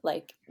about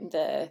like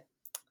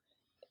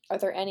are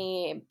there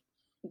any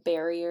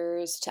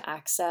barriers to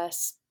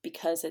access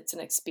because it's an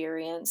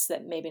experience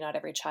that maybe not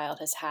every child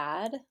has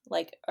had?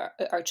 Like,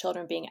 are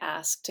children being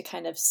asked to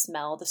kind of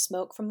smell the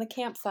smoke from the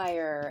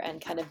campfire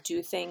and kind of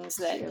do things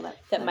Here,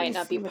 that let me might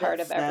not be see what it part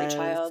of every says.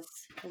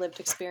 child's lived Let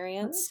me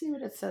experience? see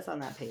what it says on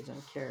that page.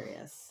 I'm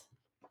curious.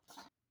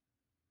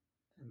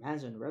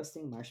 Imagine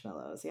roasting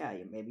marshmallows. Yeah,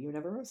 maybe you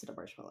never roasted a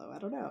marshmallow. I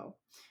don't know.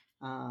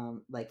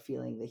 Like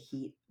feeling the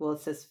heat. Well,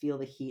 it says feel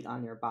the heat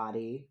on your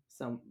body.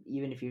 So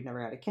even if you've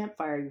never had a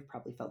campfire, you've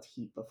probably felt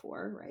heat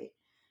before, right?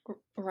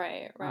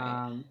 Right,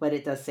 right, But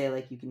it does say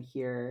like you can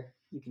hear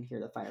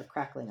the fire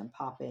crackling and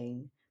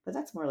popping, but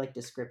that's more like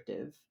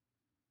descriptive.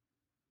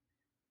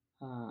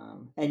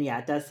 And yeah,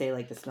 it does say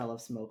like the smell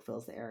of smoke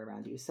fills the air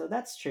around you. So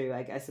that's true.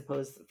 I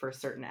suppose for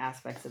certain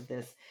aspects of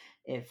this,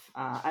 if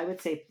I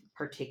would say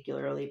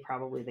particularly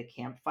probably the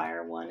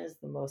campfire one is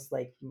the most,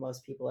 like,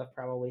 most people have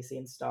probably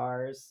seen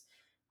stars.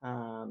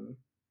 Um,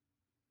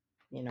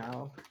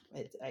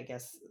 I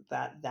guess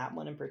that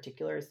one in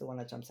particular is the one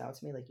that jumps out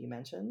to me, like you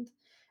mentioned.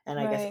 And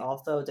I guess right.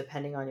 also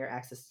depending on your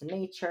access to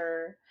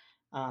nature,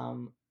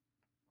 um,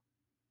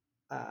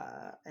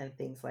 and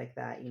things like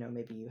that,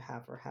 maybe you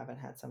have or haven't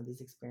had some of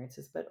these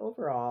experiences. But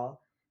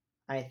overall,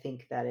 I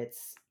think that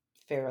it's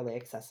fairly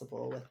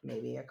accessible with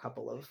maybe a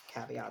couple of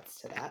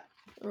caveats to that.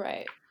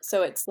 Right.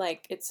 So it's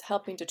like it's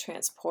helping to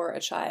transport a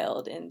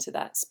child into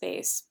that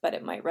space, but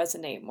it might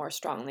resonate more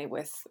strongly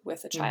with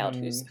a child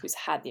Hmm. who's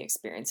had the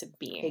experience of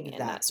being in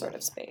that sort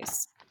of Exactly.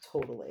 space.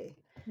 Totally.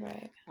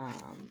 Right.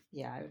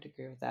 Yeah, I would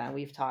agree with that. And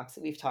we've talked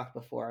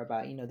before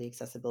about, the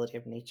accessibility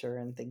of nature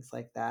and things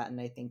like that. And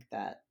I think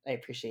that I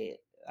appreciate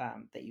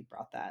that you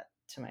brought that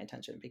to my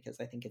attention, because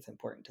I think it's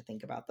important to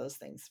think about those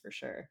things for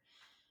sure.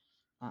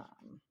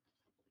 Um,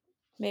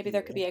 Maybe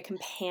there could yeah. be a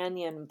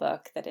companion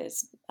book that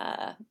is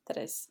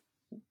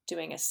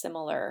doing uh,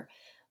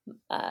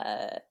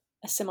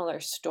 a similar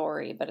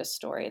story, but a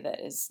story that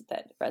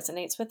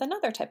resonates with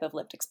another type of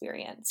lived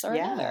experience or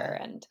another,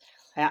 Yeah. and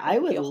I it I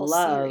could be would a whole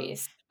love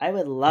series. I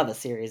would love a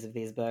series of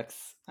these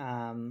books.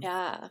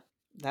 Yeah.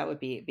 That would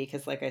be,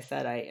 because like I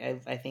said,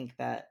 I think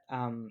that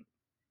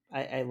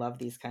I love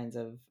these kinds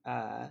of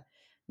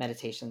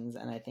meditations,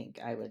 and I think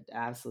I would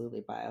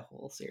absolutely buy a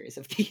whole series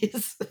of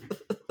these.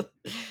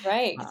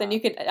 Right, 'cause then uh,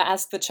 you could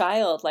ask the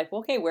child, like,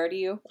 "Okay, where do what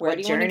you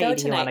wanna journey go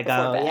do you want tonight to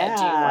before go? bed?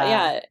 Do you want"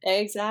 Yeah, Yeah,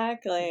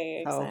 exactly,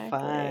 so exactly.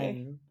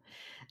 fun.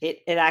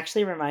 It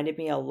actually reminded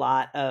me a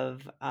lot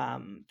of,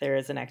 there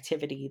is an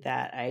activity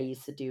that I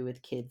used to do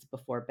with kids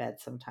before bed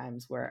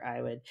sometimes, where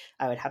I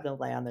would have them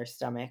lay on their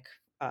stomach,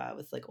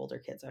 with like older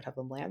kids. I would have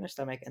them lay on their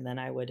stomach, and then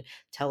I would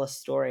tell a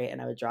story,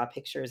 and I would draw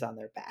pictures on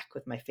their back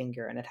with my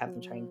finger, and I'd have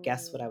them try and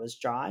guess what Mm. I was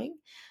drawing.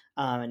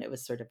 And it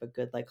was sort of a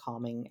good like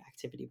calming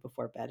activity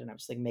before bed, and I would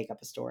just like make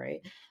up a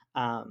story.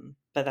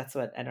 But that's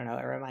what, I don't know,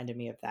 it reminded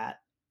me of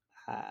that.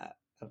 Uh,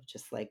 of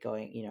just like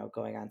going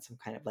on some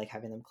kind of like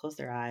having them close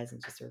their eyes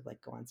and just sort of like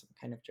go on some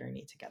kind of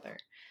journey together,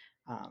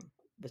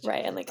 which I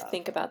Right, and, really like, love.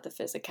 think about the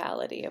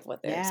physicality of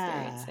what they're Yeah,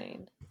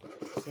 experiencing.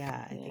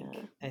 yeah, I think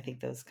Yeah, I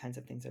think those kinds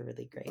of things are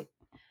really great.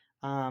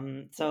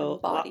 So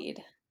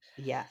embodied.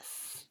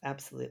 yes,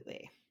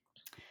 absolutely.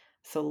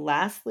 So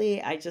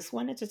lastly, I just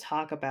wanted to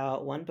talk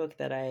about one book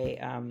that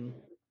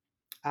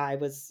I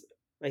was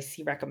I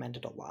see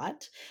recommended a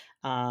lot.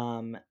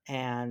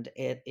 And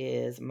it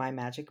is My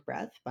Magic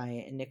Breath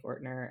by Nick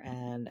Ortner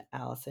and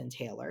Allison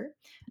Taylor.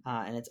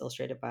 And it's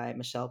illustrated by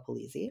Michelle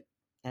Polizzi.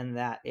 And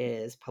that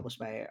is published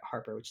by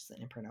Harper, which is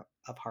an imprint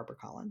of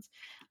HarperCollins.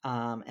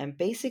 And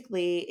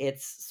basically,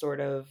 it's sort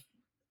of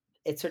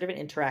an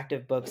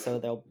interactive book, so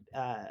they'll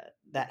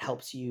that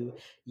helps you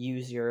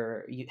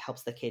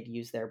helps the kid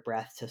use their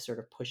breath to sort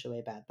of push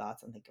away bad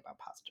thoughts and think about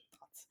positive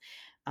thoughts.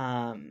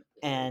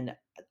 And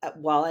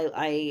while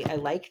I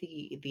like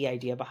the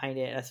idea behind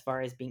it as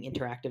far as being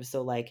interactive,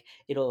 so like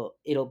it'll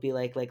be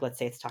like let's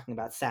say it's talking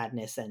about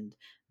sadness, and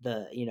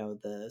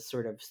the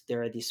sort of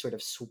there are these sort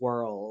of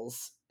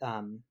swirls,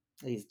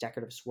 these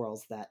decorative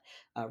swirls that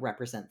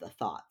represent the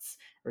thoughts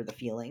or the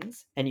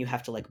feelings, and you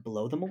have to like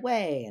blow them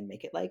away and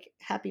make it like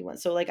happy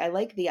ones. So like I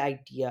like the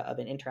idea of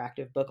an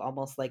interactive book,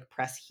 almost like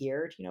Press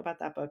Here. Do you know about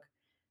that book?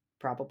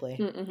 Probably.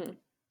 Mhm.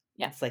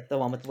 Yeah. It's like the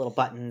one with the little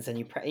buttons,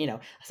 and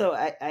so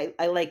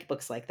I like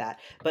books like that.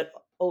 But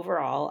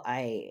overall,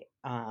 I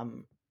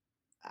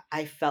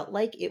felt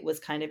like it was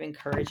kind of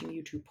encouraging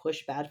you to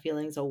push bad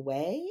feelings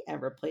away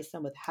and replace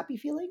them with happy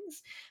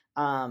feelings,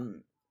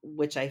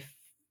 which I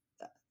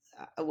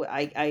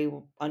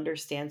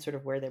understand sort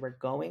of where they were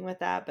going with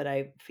that, but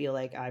I feel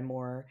like I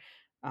more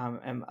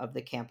am of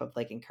the camp of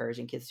like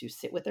encouraging kids to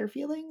sit with their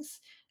feelings,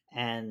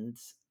 and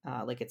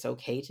like it's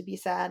okay to be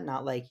sad,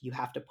 not like you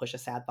have to push a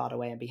sad thought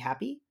away and be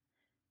happy.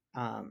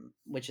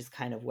 Which is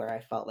kind of where I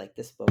felt like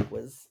this book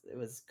was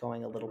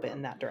going a little bit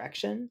in that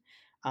direction.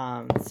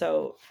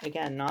 So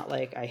again, not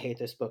like I hate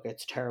this book,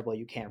 it's terrible,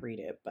 you can't read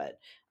it, but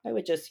I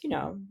would just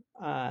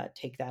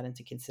take that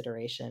into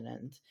consideration,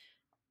 and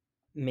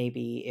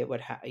maybe it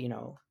would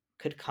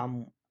could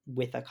come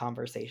with a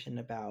conversation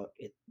about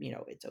it.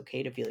 It's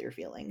okay to feel your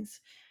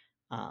feelings.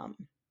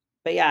 um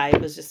but yeah, it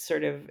was just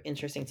sort of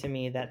interesting to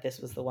me that this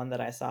was the one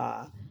that I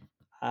saw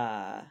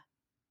uh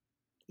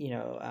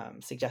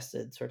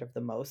suggested sort of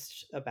the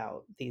most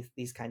about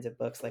these kinds of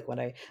books. Like, what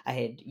I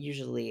had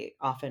usually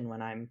often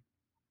when I'm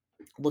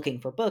looking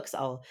for books,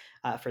 I'll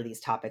for these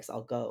topics,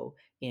 I'll go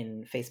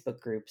in Facebook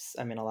groups.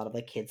 I'm in a lot of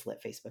like kids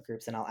lit Facebook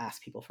groups, and I'll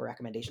ask people for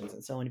recommendations,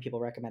 and so many people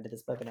recommended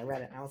this book, and I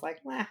read it, and I was like,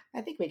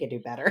 I think we could do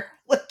better.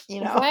 Like.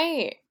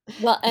 Right.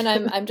 Well, and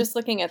I'm just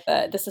looking at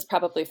this is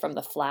probably from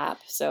the flap,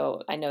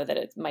 so I know that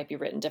it might be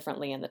written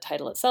differently in the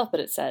title itself, but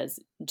it says,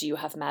 do you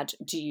have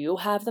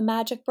the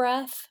magic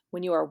breath?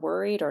 When you are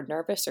worried or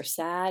nervous or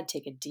sad,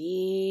 take a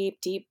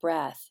deep, deep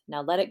breath.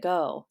 Now let it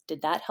go.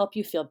 Did that help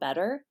you feel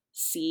better?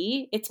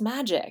 See, it's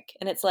magic.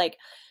 And it's like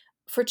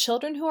for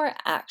children who are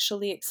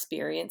actually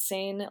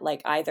experiencing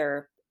like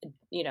either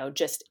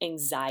just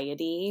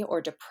anxiety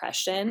or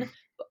depression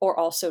or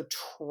also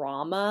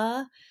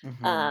trauma,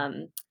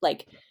 Hmm.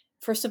 like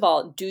first of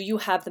all, do you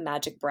have the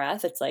magic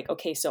breath? It's like,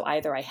 okay, so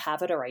either I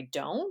have it or I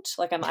don't.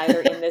 Like I'm either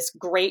in this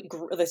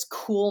this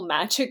cool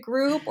magic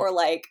group, or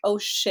like, oh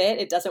shit,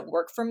 it doesn't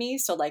work for me.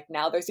 So like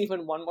now there's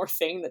even one more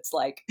thing that's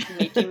like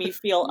making me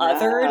feel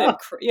othered No.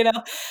 and,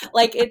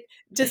 like it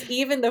just,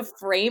 even the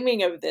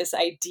framing of this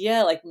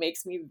idea like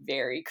makes me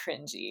very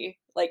cringy.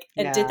 Like,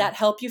 and did Yeah. that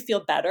help you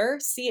feel better?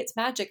 See, it's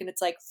magic. And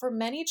it's like for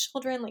many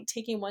children, like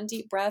taking one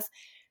deep breath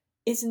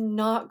is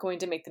not going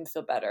to make them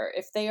feel better.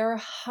 If they are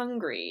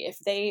hungry, if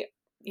they,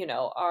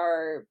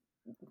 are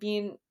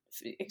being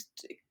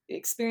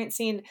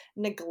experiencing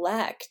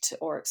neglect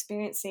or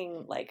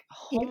experiencing like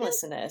Even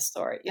homelessness,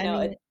 or, I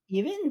mean,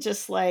 even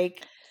just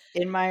like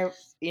in my,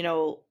 you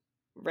know,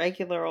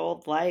 regular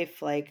old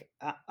life, like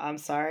I'm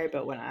sorry,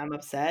 but when I'm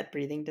upset,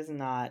 breathing does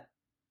not,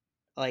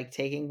 like,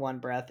 taking one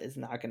breath is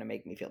not gonna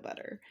make me feel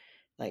better,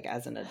 like,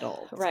 as an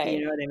adult, you right,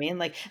 know what I mean?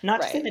 Like,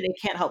 not to say right. that it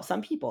can't help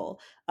some people,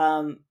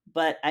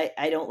 but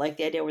I don't like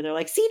the idea where they're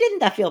like, "See, didn't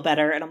that feel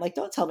better?" And I'm like,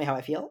 "Don't tell me how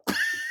I feel."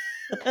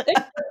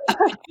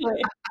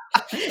 Right.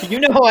 You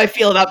know how I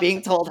feel about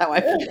being told how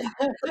I feel.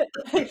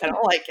 I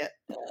don't like it.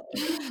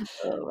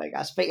 Oh my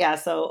gosh. But yeah,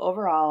 so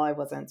overall, I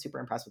wasn't super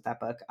impressed with that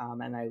book.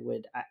 And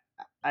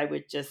I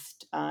would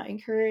just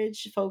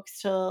encourage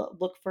folks to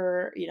look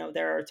for,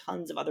 there are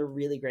tons of other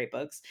really great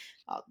books,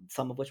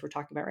 some of which we're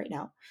talking about right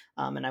now.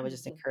 And I would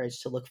just Mhm.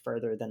 encourage to look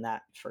further than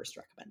that first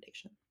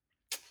recommendation.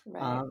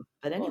 Right.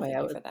 But Well, anyway,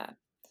 thank you for that.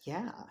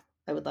 yeah,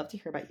 I would love to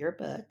hear about your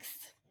books.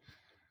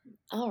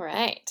 All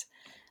right.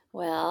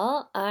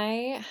 Well,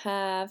 I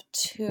have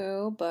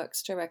two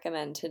books to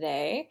recommend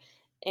today.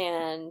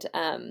 And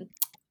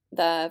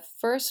the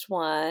first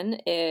one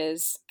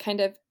is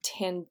kind of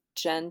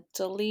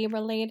tangentially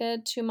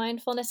related to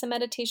mindfulness and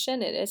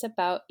meditation. It is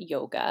about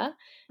yoga.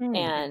 Mm-hmm.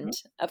 And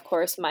of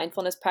course,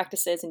 mindfulness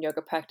practices and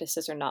yoga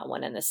practices are not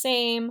one and the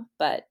same,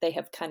 but they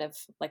have kind of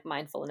like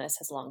mindfulness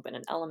has long been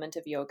an element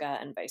of yoga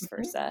and vice Hmm.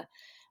 versa.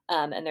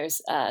 And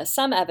there's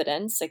some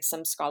evidence, like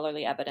some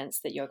scholarly evidence,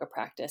 that yoga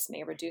practice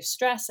may reduce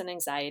stress and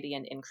anxiety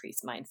and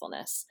increase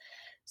mindfulness.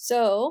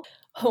 So,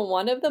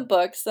 one of the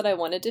books that I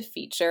wanted to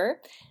feature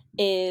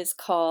is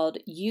called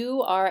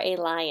You Are a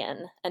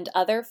Lion and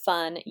Other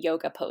Fun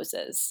Yoga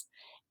Poses.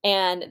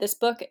 And this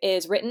book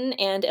is written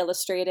and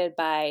illustrated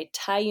by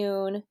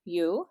Taeyoon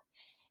Yu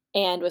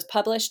and was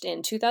published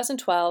in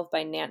 2012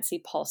 by Nancy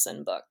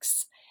Paulson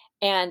Books.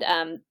 And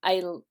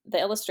the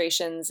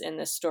illustrations in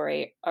this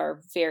story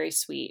are very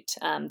sweet.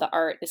 The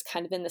art is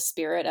kind of in the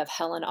spirit of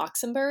Helen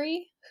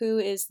Oxenbury, who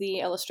is the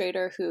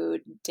illustrator who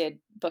did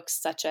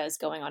books such as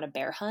Going on a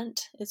Bear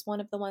Hunt, is one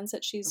of the ones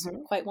that she's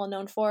Hmm. quite well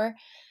known for.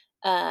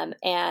 But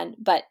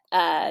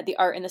the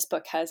art in this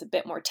book has a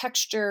bit more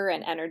texture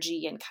and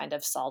energy and kind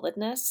of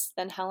solidness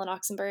than Helen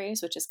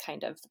Oxenbury's, which is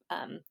kind of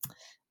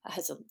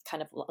has a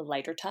kind of a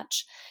lighter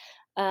touch.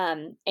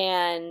 And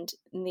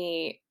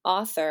the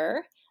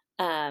author,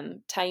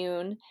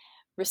 Tayoon,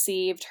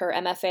 received her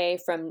MFA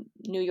from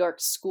New York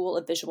School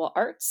of Visual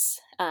Arts,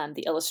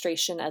 the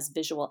Illustration as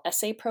Visual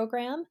Essay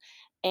program,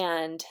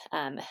 and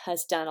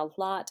has done a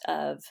lot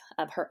of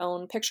her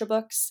own picture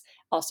books,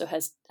 also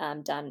has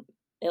done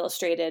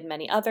illustrated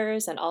many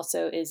others, and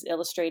also is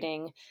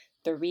illustrating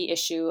the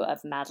reissue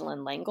of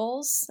Madeleine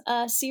L'Engle's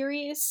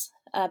series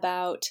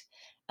about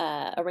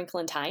A Wrinkle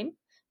in Time.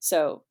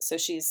 So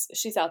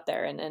she's out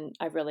there, and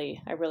I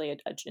really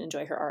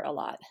enjoy her art a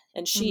lot.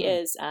 And she Hmm.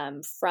 is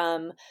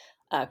from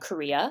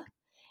Korea,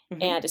 Hmm.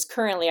 and is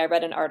currently, I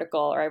read an article,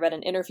 or I read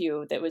an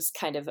interview that was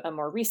kind of a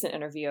more recent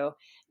interview,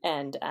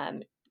 and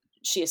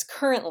she is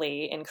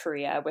currently in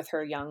Korea with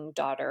her young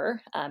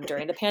daughter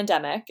during the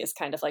pandemic, is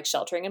kind of like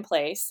sheltering in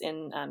place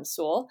in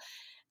Seoul,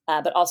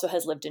 but also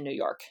has lived in New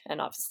York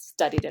and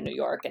studied in New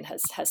York and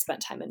has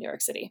spent time in New York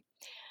City.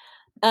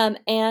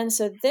 And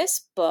so this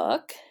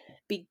book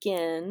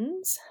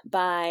begins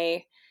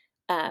by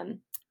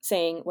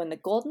saying, when the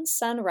golden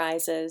sun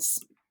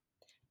rises,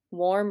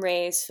 warm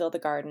rays fill the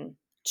garden,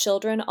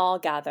 children all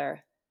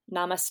gather,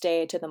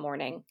 namaste to the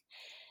morning.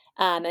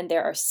 And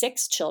there are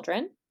six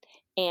children,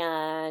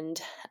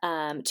 and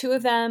two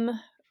of them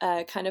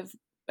uh, kind of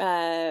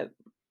uh,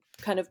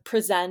 kind of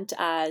present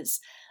as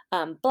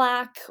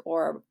black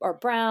or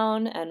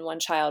brown, and one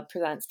child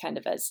presents kind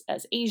of as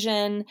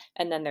Asian,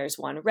 and then there's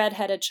one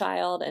redheaded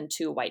child and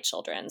two white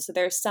children. So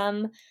there's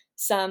some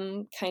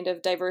kind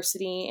of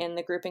diversity in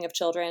the grouping of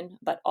children,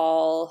 but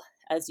all,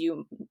 as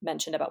you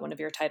mentioned about one of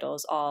your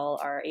titles, all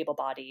are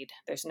able-bodied.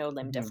 There's no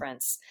limb Hmm.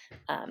 difference.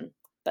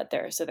 But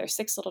there's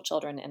six little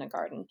children in a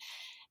garden,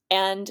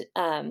 and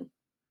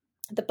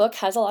the book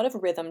has a lot of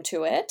rhythm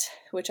to it,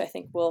 which I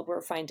think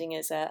we're finding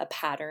is a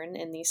pattern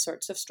in these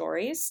sorts of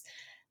stories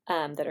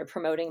that are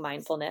promoting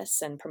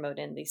mindfulness and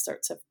promoting these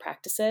sorts of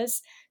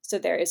practices. So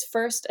there is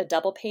first a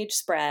double page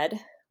spread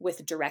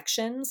with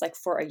directions, like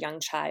for a young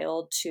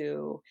child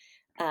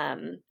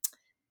um,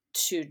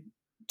 to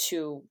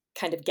to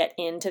kind of get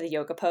into the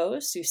yoga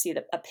pose. So you see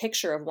a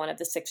picture of one of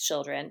the six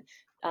children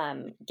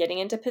getting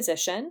into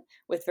position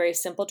with very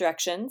simple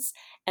directions,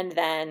 and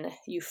then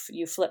you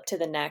flip to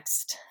the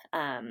next.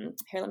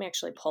 Here, let me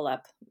actually pull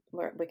up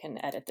where we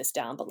can edit this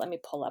down, but let me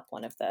pull up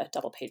one of the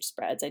double page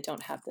spreads. I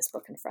don't have this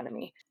book in front of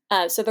me.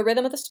 So the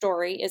rhythm of the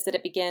story is that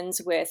it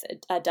begins with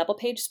a double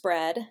page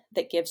spread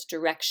that gives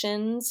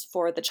directions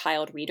for the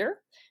child reader.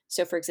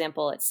 So for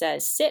example, it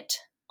says, sit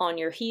on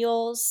your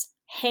heels,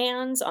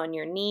 hands on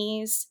your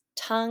knees,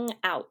 tongue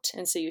out.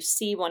 And so you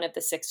see one of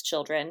the 6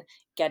 children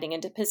getting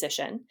into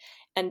position.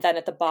 And then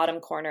at the bottom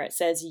corner, it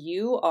says,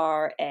 you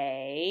are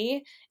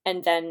a,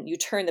 and then you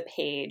turn the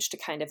page to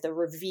kind of the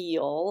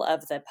reveal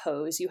of the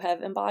pose you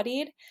have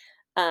embodied.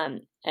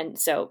 And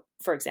so,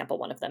 for example,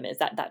 one of them is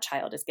that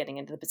child is getting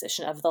into the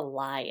position of the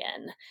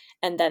lion.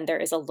 And then there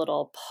is a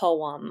little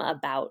poem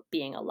about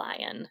being a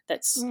lion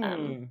that's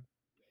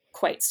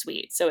quite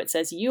sweet. So it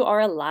says, you are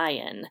a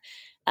lion.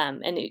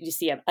 And you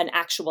see an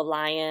actual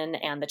lion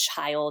and the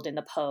child in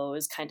the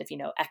pose kind of,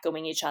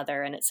 echoing each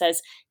other. And it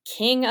says,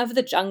 king of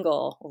the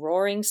jungle,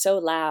 roaring so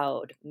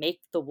loud, make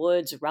the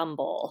woods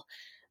rumble.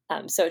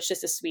 So it's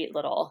just a sweet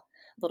little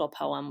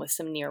poem with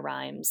some near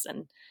rhymes.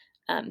 And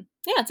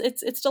yeah,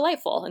 it's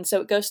delightful. And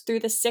so it goes through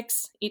the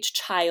 6, each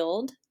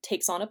child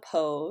takes on a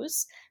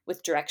pose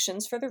with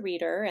directions for the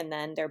reader and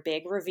then their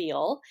big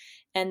reveal.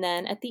 And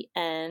then at the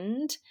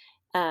end,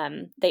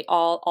 they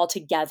all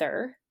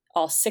together,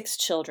 all 6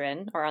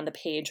 children are on the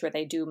page where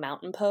they do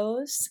mountain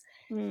pose.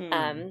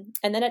 And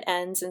then it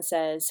ends and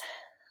says,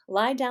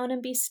 lie down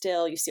and be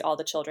still. You see all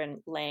the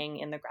children laying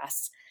in the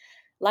grass.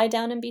 Lie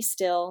down and be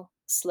still.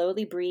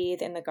 Slowly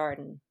breathe in the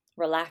garden.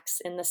 Relax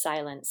in the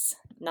silence.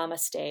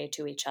 Namaste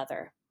to each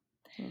other.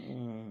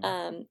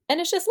 And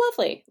it's just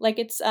lovely. Like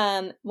it's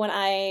when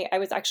I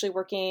was actually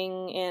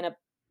working in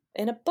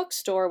a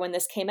bookstore when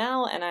this came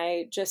out, and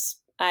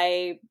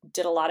I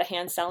did a lot of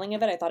hand selling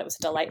of it. I thought it was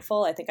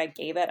delightful. I think I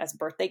gave it as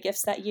birthday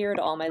gifts that year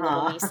to all my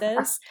little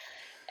nieces.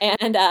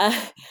 And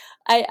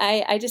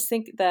I just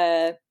think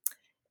it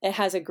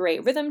has a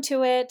great rhythm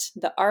to it.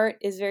 The art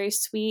is very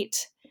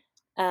sweet.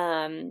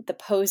 The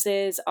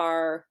poses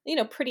are,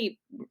 pretty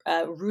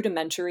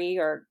rudimentary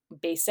or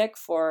basic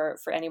for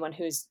anyone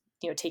who's,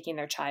 taking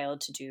their child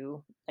to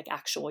do like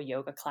actual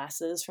yoga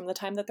classes from the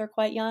time that they're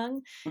quite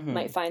young.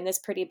 Might find this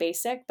pretty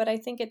basic, but I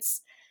think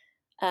it's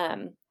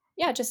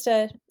just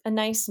a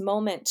nice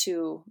moment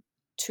to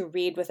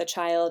read with a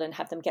child and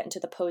have them get into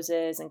the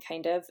poses and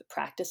kind of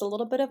practice a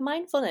little bit of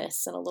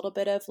mindfulness and a little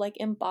bit of like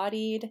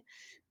embodied,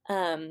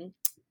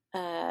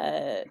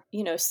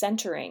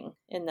 centering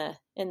in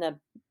the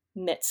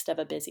midst of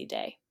a busy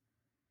day.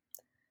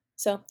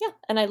 So yeah,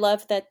 and I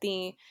love that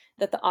the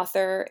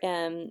author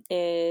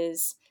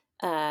is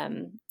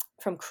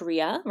from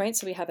Korea, right?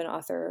 So we have an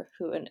author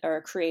or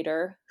a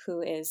creator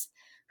who's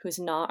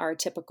not our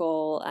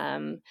typical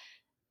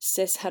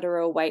cis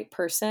hetero white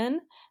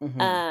person.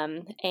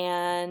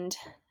 And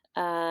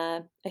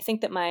I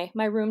think that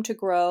my room to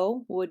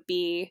grow would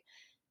be,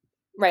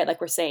 right, like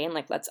we're saying,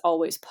 like let's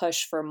always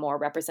push for more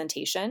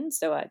representation.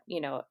 So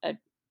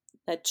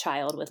a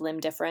child with limb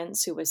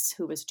difference who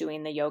was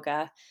doing the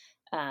yoga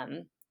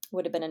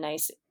would have been a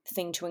nice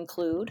thing to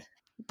include.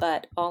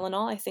 But all in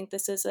all, I think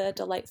this is a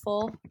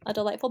delightful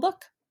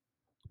book.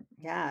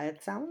 Yeah,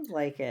 it sounds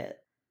like it.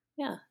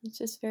 Yeah, it's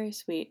just very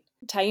sweet.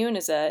 Taeyoon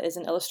is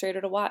an illustrator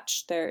to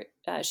watch.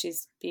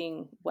 She's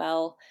being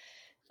well.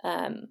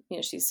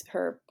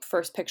 Her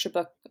first picture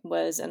book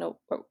was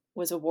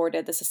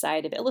awarded the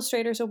Society of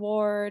Illustrators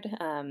Award,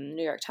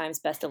 New York Times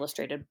Best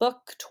Illustrated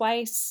Book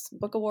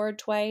award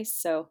twice.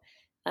 So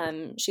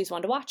she's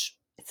one to watch.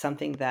 It's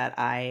something that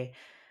I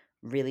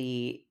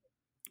really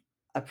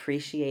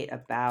appreciate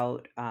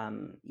about I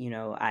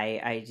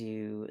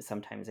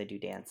do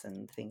dance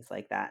and things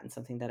like that, and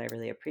something that I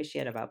really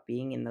appreciate about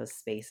being in those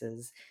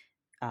spaces,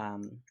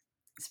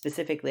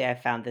 specifically I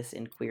found this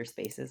in queer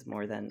spaces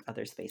more than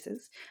other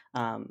spaces,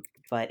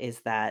 but is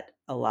that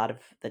a lot of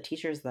the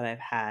teachers that I've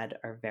had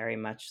are very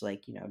much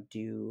like,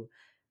 do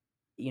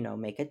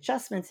make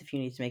adjustments if you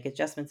need to make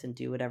adjustments and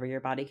do whatever your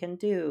body can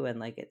do, and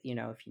like if you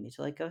need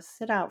to like go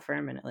sit out for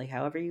a minute, like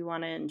however you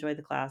want to enjoy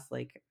the class,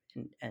 like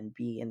and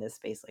be in this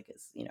space, like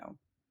is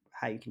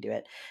how you can do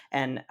it.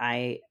 And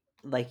I,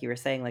 like you were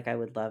saying, like I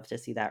would love to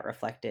see that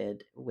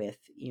reflected with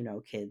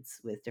kids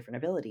with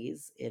different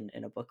abilities in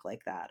a book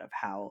like that, of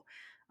how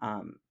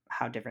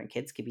different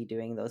kids could be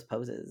doing those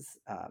poses,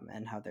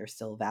 and how they're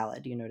still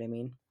valid. You know what I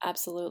mean?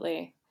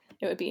 Absolutely.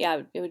 It would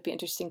be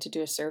interesting to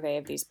do a survey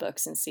of these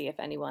books and see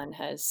if anyone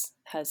has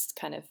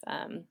kind of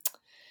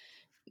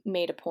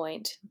made a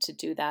point to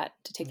do that,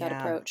 to take that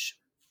approach,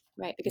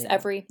 right? Because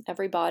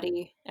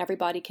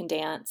everybody can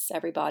dance,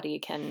 everybody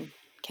can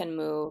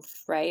move,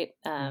 right?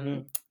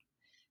 In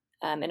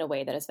a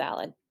way that is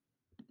valid.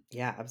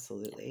 Yeah,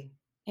 absolutely.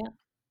 Yeah.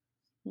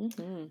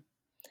 Mm-hmm.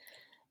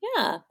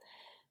 Yeah.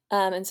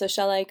 And so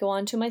shall I go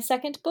on to my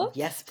second book?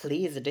 Yes,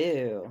 please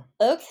do.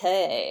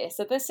 Okay,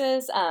 so this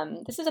is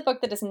a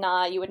book that is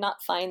not, you would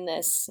not find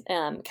this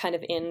kind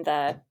of in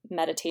the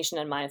meditation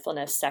and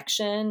mindfulness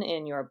section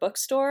in your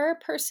bookstore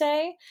per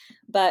se,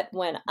 but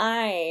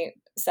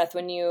Seth,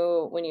 when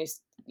you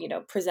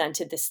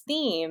presented this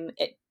theme,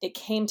 it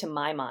came to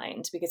my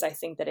mind because I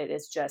think that it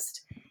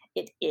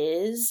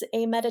is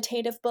a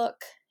meditative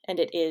book, and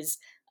it is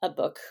a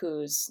book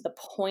whose the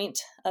point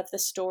of the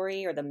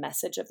story or the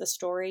message of the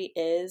story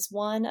is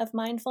one of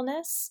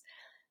mindfulness.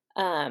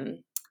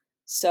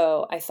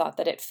 So I thought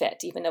that it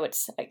fit, even though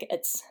it's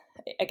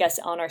I guess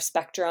on our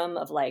spectrum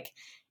of like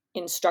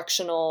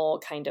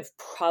instructional kind of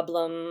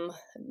problem.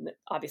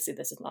 Obviously,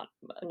 this is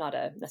not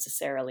a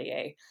necessarily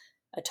a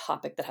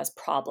topic that has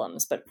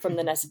problems, but from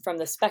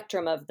the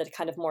spectrum of the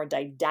kind of more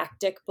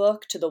didactic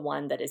book to the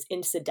one that is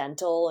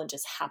incidental and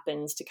just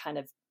happens to kind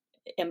of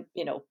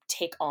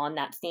take on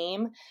that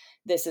theme,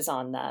 this is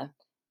on the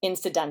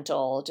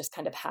incidental, just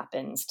kind of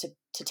happens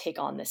to take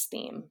on this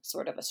theme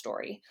sort of a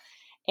story.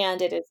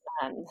 And it is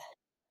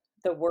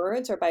the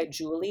words are by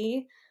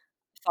Julie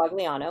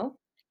Fogliano,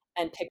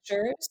 and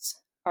pictures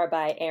are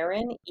by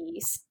Aaron E.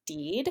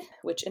 Steed,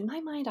 which in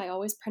my mind I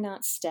always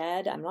pronounce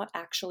Stead. I'm not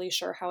actually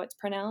sure how it's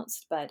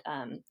pronounced, but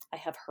I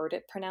have heard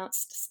it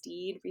pronounced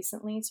Steed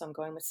recently, so I'm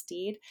going with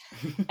Steed.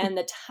 And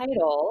the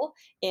title,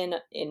 in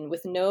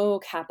with no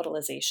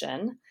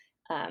capitalization,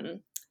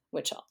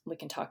 which we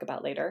can talk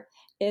about later,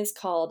 is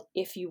called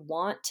 "If You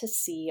Want to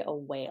See a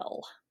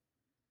Whale."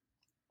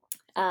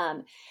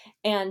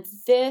 And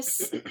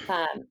this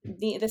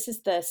this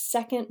is the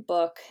second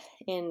book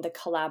in the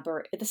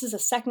this is a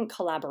second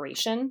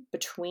collaboration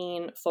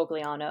between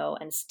Fogliano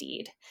and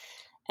Steed.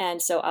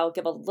 And so I'll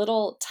give a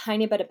little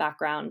tiny bit of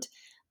background.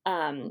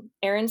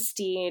 Aaron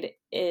Steed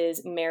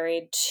is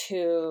married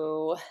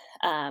to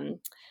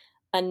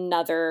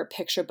another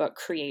picture book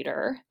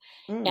creator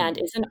and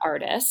is an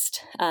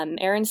artist.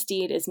 Aaron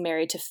Steed is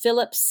married to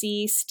Philip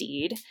C.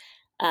 Steed,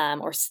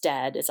 or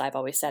Stead, as I've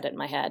always said it in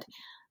my head.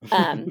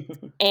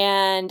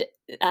 And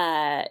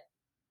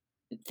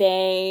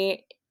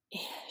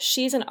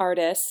she's an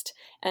artist,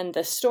 and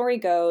the story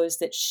goes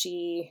that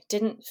she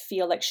didn't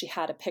feel like she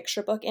had a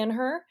picture book in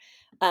her,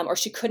 or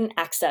she couldn't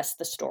access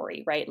the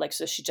story, right? Like,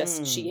 so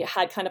she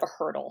had kind of a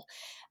hurdle.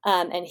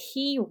 And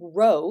he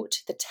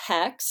wrote the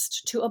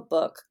text to a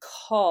book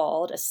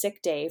called A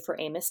Sick Day for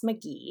Amos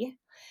McGee,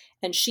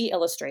 and she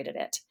illustrated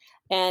it.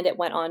 And it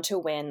went on to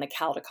win the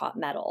Caldecott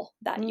Medal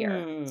that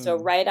year. So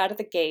right out of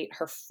the gate,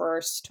 her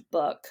first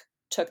book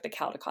took the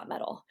Caldecott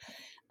Medal.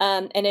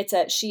 And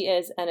she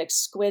is an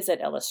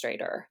exquisite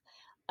illustrator.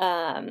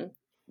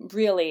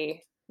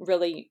 Really,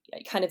 really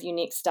kind of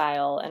unique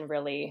style, and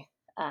really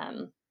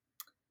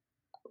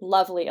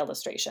lovely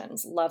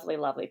illustrations, lovely,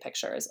 lovely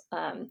pictures.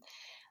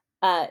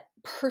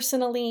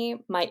 Personally,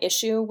 my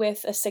issue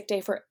with A Sick Day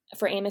for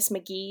Amos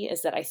McGee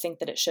is that I think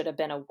that it should have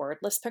been a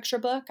wordless picture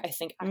book. I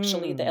think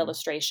actually the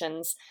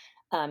illustrations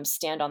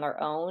stand on their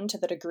own to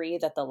the degree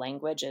that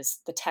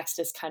the text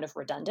is kind of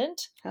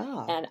redundant.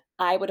 And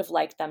I would have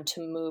liked them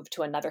to move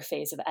to another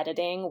phase of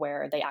editing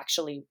where they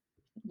actually,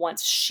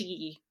 once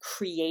she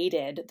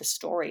created the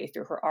story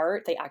through her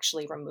art, they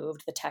actually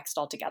removed the text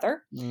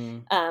altogether.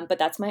 But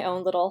that's my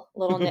own little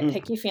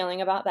nitpicky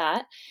feeling about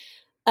that.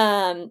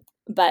 And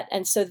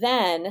so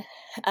then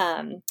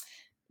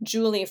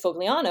Julie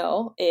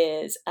Fogliano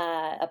is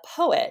a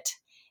poet,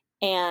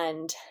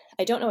 and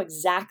I don't know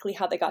exactly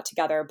how they got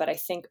together, but I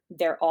think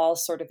they're all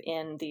sort of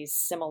in these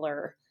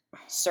similar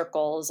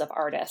circles of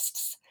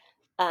artists.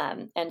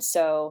 And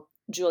so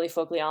Julie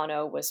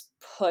Fogliano was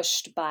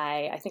pushed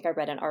by, I think I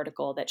read an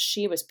article that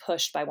she was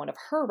pushed by one of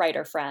her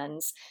writer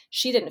friends.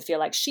 She didn't feel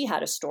like she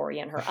had a story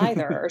in her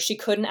either, or she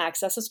couldn't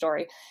access a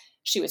story.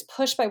 She was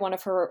pushed by one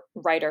of her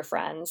writer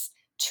friends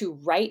to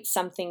write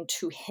something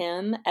to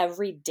him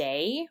every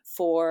day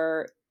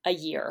for a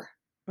year,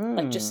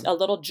 like just a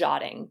little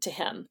jotting to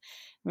him.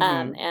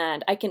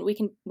 And we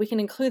can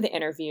include the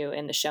interview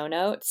in the show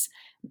notes,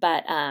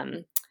 but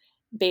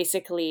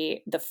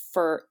basically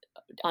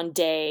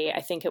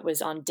I think it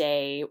was on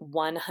day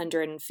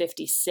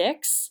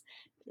 156,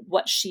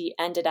 what she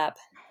ended up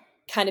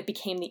kind of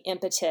became the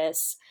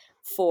impetus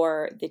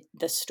for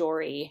the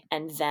story,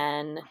 and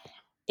then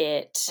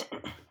it's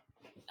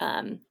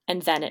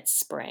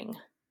spring.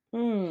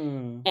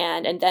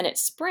 And then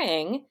it's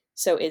spring.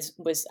 So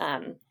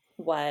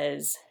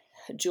was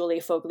Julie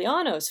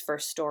Fogliano's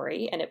first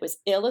story, and it was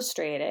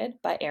illustrated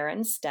by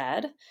Aaron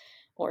Stead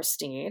or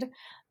Steed.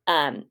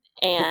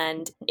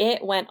 And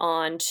it went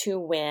on to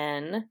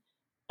win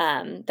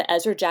the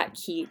Ezra Jack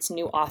Keats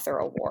New Author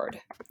Award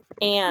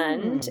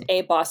and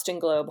a Boston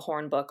Globe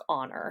Hornbook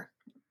honor.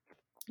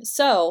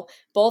 So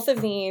both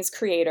of these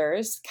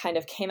creators kind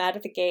of came out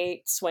of the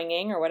gate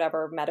swinging, or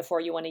whatever metaphor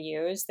you want to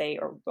use. They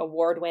are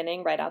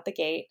award-winning right out the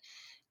gate.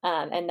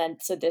 And then,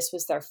 so this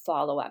was their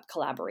follow-up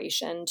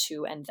collaboration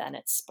to And Then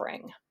It's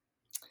Spring.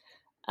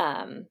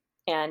 And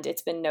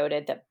it's been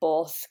noted that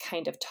both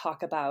kind of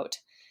talk about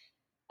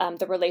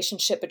the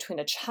relationship between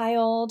a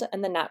child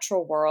and the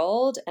natural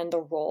world, and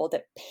the role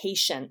that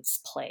patience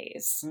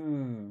plays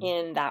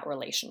in that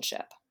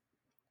relationship.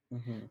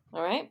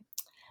 All right.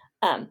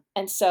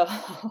 And so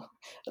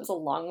it was a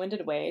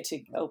long-winded way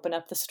to open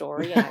up the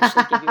story and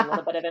actually give you a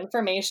little bit of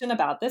information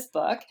about this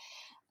book.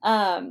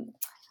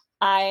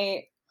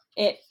 I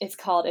It's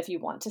called If You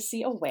Want to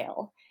See a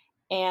Whale.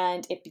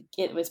 And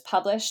it was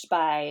published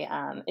by,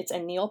 it's a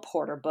Neil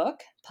Porter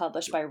book,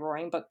 published by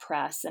Roaring Book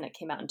Press, and it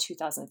came out in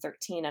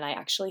 2013. And I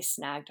actually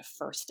snagged a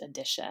first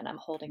edition. I'm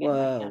holding it in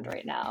my hand Whoa.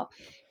 right now.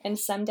 And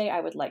someday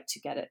I would like to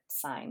get it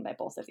signed by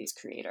both of these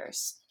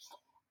creators.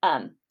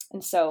 And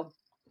so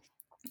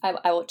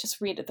I will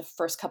just read the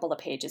first couple of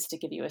pages to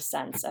give you a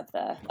sense of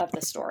the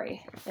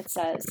story. It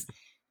says,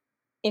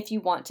 if you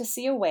want to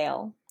see a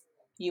whale,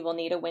 you will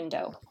need a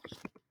window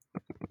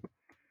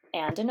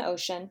and an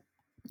ocean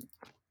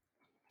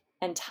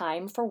and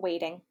time for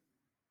waiting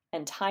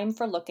and time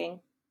for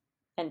looking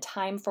and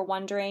time for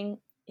wondering,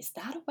 is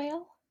that a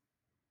whale?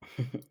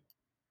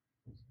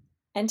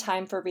 And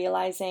time for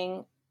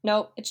realizing,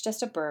 nope, it's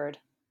just a bird.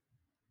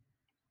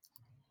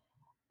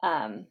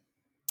 And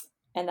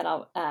then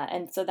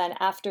and so then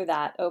after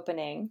that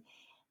opening,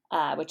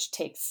 which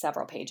takes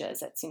several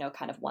pages, it's,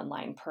 kind of one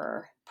line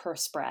per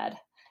spread.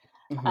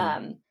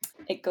 Mm-hmm.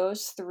 It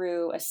goes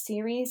through a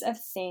series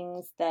of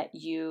things that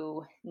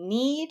you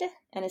need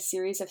and a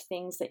series of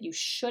things that you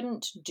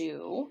shouldn't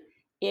do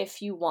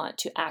if you want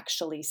to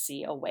actually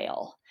see a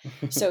whale.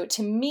 So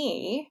to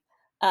me,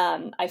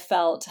 I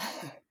felt,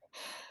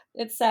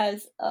 it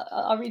says,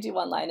 I'll read you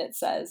one line. It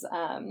says,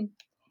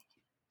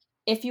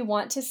 if you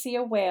want to see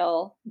a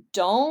whale,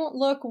 don't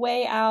look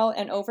way out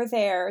and over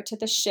there to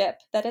the ship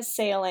that is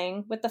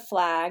sailing with the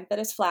flag that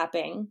is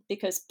flapping,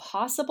 because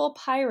possible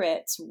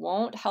pirates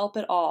won't help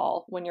at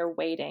all when you're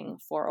waiting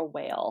for a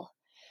whale.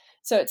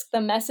 So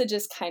the message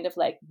is kind of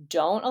like,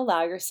 don't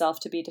allow yourself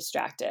to be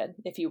distracted.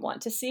 If you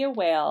want to see a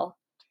whale,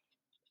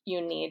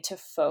 you need to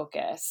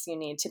focus. You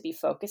need to be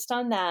focused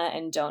on that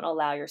and don't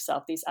allow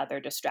yourself these other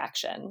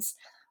distractions.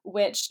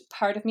 Which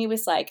part of me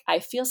was like, I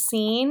feel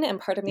seen,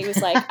 and part of me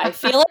was like, I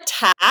feel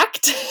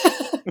attacked.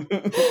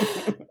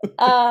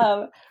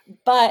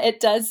 But it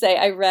does say,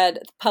 I read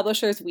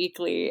Publishers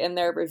Weekly in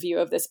their review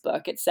of this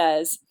book. It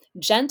says,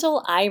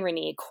 gentle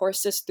irony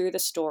courses through the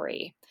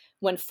story.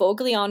 When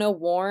Fogliano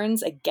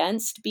warns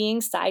against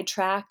being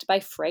sidetracked by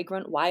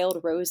fragrant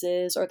wild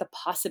roses or the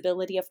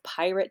possibility of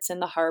pirates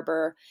in the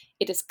harbor,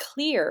 it is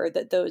clear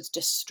that those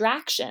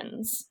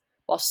distractions,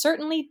 while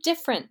certainly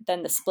different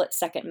than the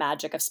split-second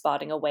magic of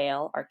spotting a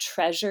whale, are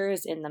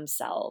treasures in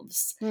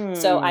themselves.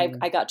 So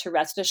I got to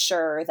rest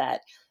assured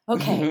that,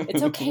 okay,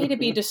 it's okay to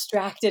be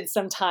distracted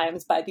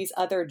sometimes by these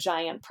other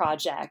giant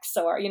projects.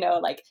 Or,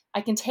 like,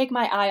 I can take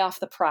my eye off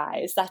the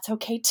prize. That's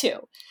okay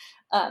too.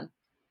 I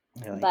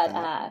like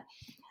that.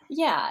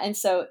 Yeah. And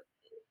so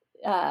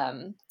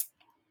the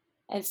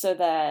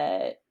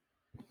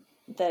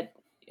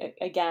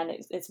again,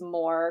 it's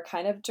more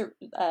kind of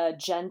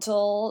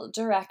gentle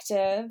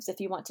directives.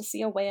 If you want to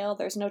see a whale,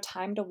 there's no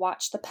time to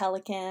watch the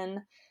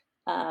pelican,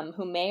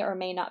 who may or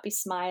may not be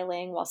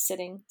smiling while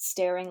sitting,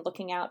 staring,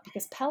 looking out,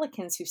 because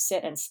pelicans who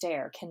sit and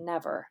stare can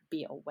never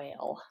be a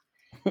whale.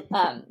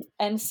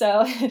 And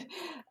so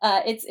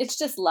it's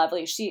just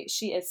lovely. She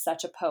is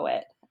such a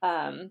poet.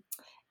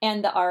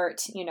 And the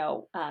art,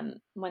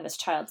 when this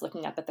child's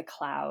looking up at the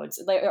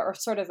clouds, there are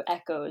sort of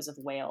echoes of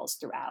whales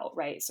throughout,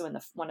 right? So in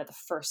one of the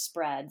first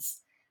spreads,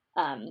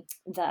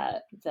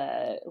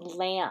 the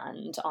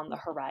land on the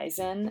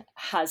horizon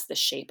has the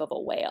shape of a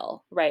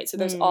whale, right? So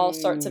there's all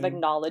sorts of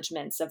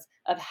acknowledgments of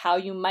how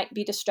you might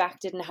be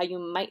distracted and how you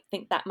might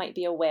think that might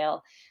be a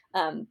whale.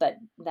 But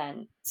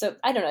then, so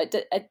I don't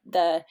know,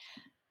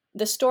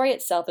 the story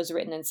itself is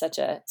written in such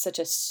a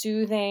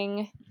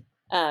soothing,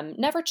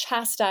 never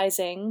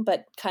chastising,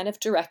 but kind of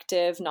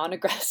directive,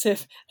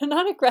 non-aggressive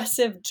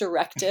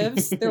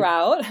directives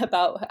throughout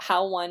about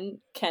how one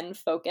can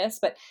focus.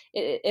 But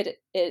it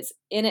is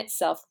in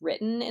itself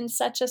written in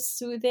such a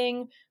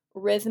soothing,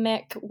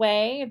 rhythmic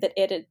way that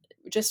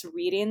just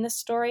reading the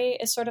story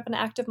is sort of an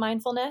act of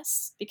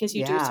mindfulness, because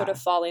you do sort of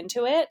fall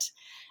into it.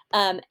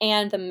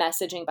 And the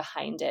messaging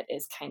behind it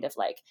is kind of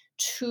like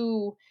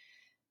to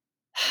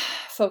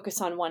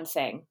focus on one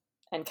thing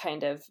and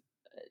kind of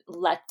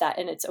let that,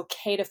 and it's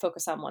okay to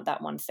focus on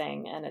that one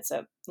thing, and it's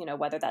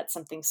whether that's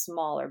something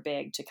small or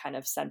big, to kind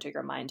of center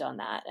your mind on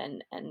that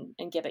and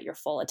give it your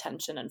full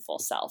attention and full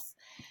self.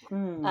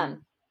 And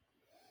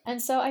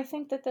so I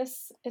think that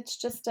it's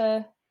just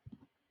a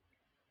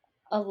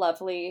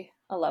lovely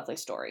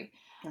story.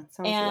 That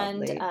sounds And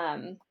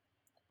lovely.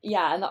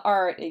 yeah, and the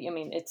art, I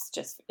mean, it's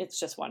just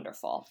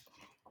wonderful.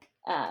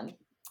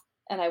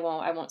 And I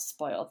won't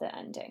spoil the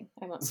ending.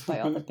 I won't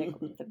spoil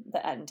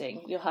the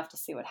ending. You'll have to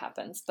see what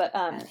happens. But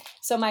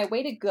so my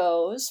way to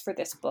goes for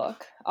this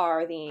book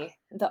are the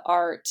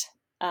art,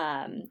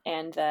 and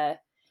the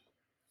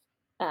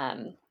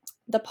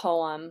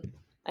poem.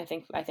 I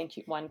think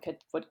one could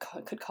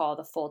call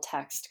the full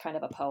text kind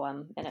of a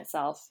poem in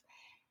itself.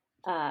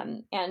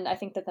 And I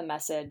think that the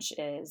message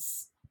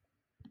is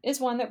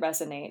one that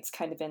resonates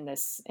kind of in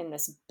this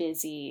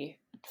busy,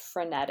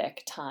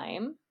 frenetic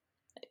time,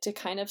 to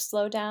kind of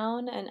slow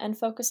down and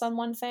focus on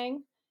one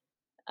thing,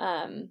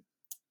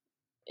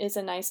 is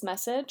a nice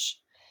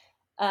message.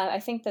 I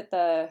think that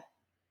the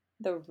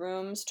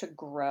rooms to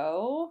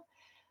grow,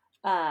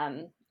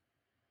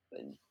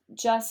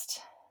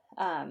 just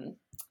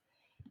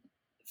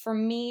for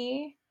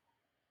me,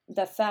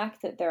 the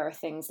fact that there are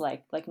things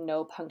like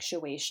no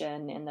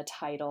punctuation in the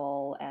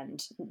title,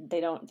 and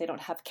they don't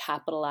have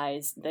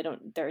capitalized,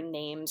 their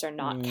names are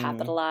not Mm.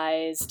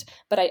 capitalized,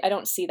 but I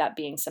don't see that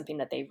being something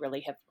that they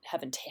really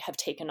have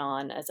taken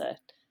on as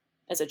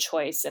a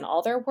choice in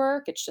all their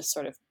work. It's just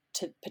sort of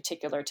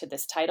particular to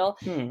this title.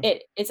 Hmm.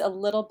 It's a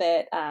little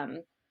bit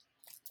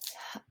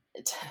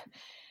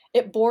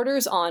it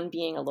borders on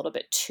being a little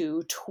bit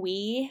too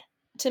twee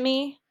to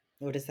me.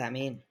 What does that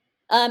mean?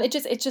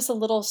 It's just a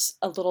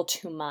little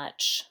too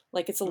much.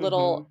 Like, it's a Mm-hmm.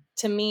 little,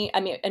 to me. I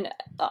mean, and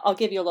I'll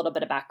give you a little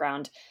bit of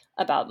background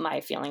about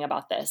my feeling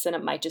about this, and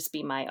it might just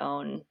be my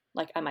own.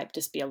 Like, I might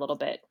just be a little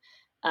bit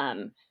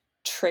um,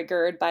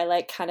 triggered by,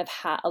 like, kind of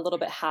a little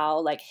bit how,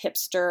 like,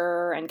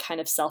 hipster and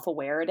kind of self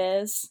aware it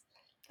is.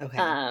 Okay.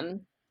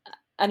 Um,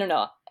 I don't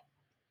know.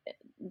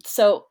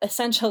 So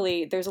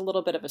essentially, there's a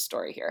little bit of a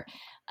story here.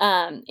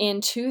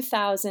 In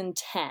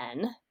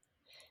 2010,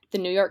 the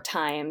New York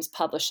Times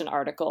published an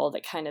article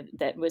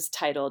that was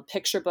titled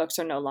 "Picture Books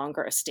Are No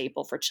Longer a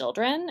Staple for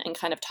Children," and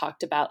kind of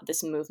talked about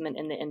this movement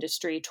in the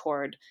industry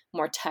toward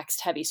more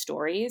text-heavy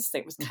stories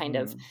that was kind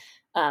of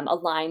Mm-hmm.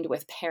 aligned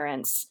with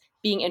parents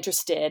being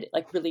interested,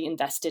 like really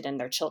invested in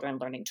their children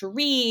learning to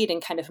read,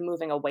 and kind of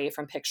moving away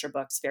from picture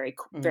books very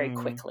Mm.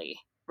 quickly,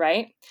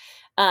 right?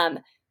 Um,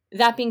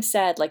 that being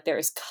said, like, there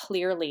is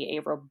clearly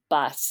a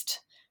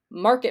robust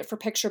market for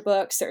picture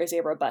books. There is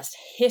a robust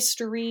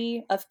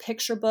history of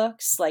picture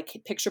books.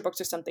 Like, picture books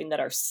are something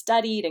that are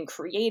studied and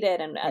created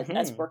and as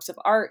Mm-hmm. works of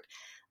art,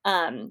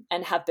 and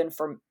have been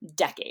for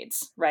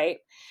decades, right?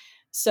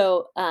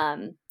 So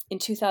in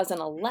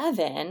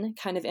 2011,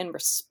 kind of in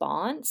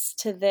response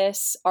to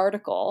this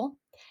article,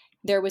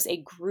 there was a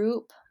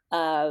group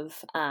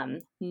of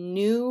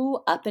new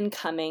up and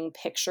coming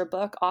picture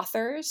book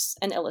authors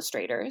and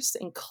illustrators,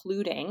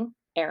 including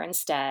Erin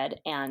Stead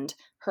and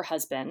her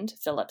husband,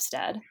 Philip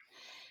Stead,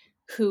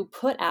 who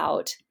put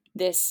out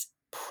this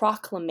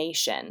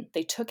proclamation.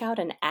 They took out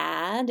an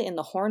ad in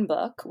the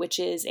Hornbook, which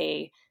is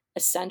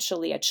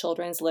essentially a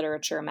children's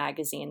literature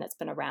magazine that's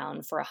been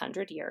around for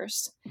 100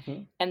 years.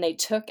 Mm-hmm. And they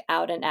took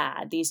out an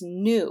ad. These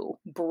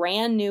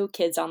brand new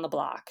kids on the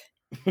block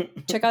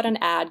took out an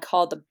ad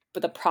called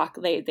the proc.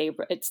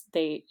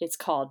 It's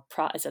called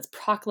it says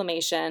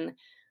proclamation.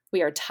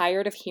 We are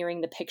tired of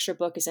hearing the picture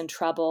book is in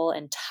trouble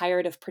and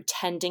tired of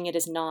pretending it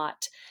is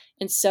not.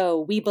 And so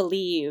we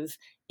believe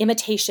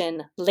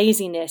imitation,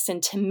 laziness,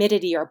 and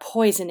timidity are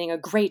poisoning a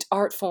great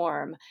art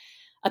form.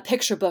 A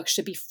picture book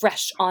should be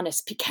fresh,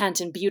 honest, piquant,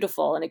 and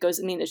beautiful. And it goes,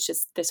 I mean, it's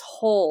just this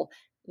whole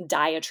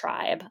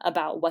diatribe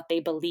about what they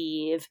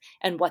believe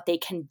and what they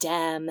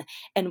condemn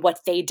and what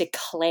they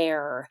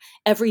declare.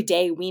 Every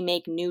day we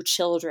make new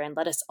children.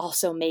 Let us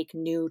also make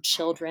new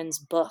children's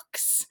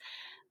books.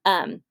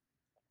 Um,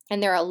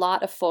 and there are a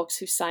lot of folks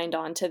who signed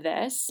on to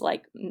this,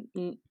 like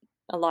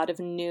a lot of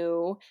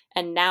new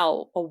and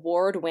now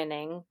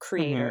award-winning Mm-hmm.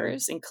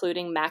 creators,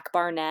 including Mac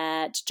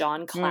Barnett,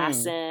 John Hmm.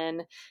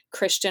 Klassen,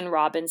 Christian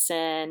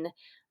Robinson,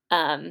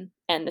 and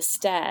the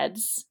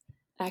Steads.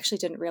 I actually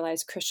didn't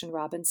realize Christian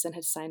Robinson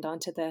had signed on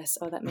to this.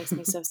 Oh, that makes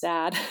me so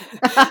sad.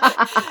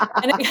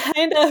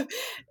 And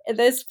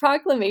this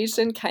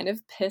proclamation kind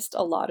of pissed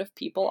a lot of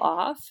people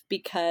off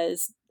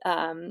because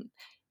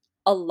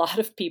a lot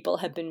of people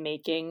have been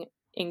making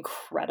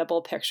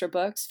incredible picture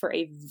books for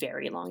a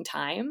very long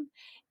time.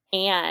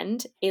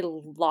 And a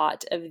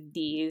lot of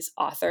these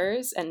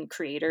authors and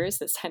creators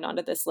that sign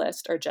onto this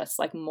list are just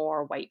like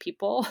more white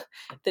people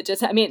that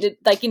just, I mean,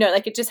 like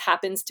it just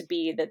happens to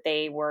be that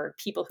they were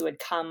people who had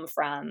come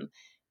from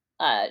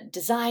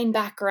design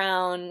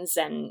backgrounds,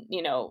 and,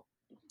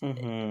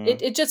 Mm-hmm.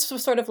 it just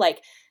was sort of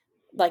like,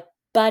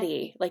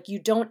 buddy, like, you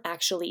don't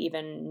actually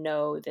even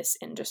know this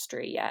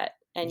industry yet,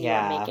 and you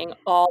are Yeah. making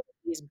all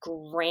these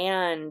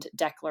grand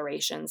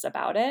declarations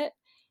about it,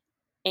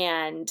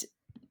 and,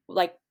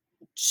 like,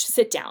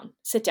 sit down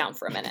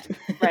for a minute,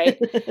 right?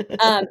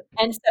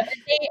 And so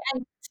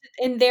and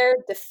in their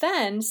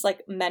defense,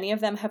 like, many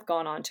of them have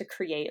gone on to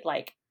create,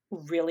 like,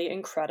 really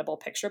incredible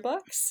picture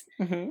books,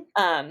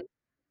 Mm-hmm. um,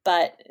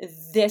 but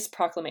this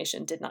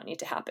proclamation did not need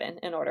to happen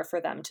in order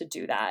for them to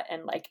do that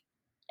and, like,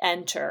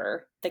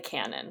 enter the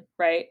canon,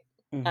 right?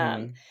 Um,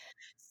 Mm-hmm.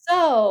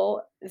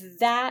 so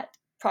that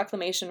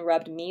proclamation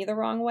rubbed me the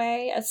wrong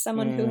way as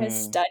someone who has Mm.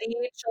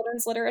 studied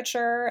children's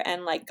literature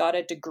and, like, got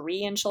a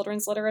degree in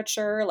children's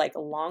literature, like,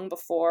 long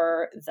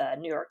before the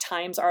New York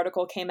Times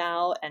article came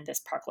out and this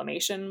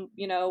proclamation,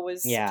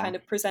 was Yeah. kind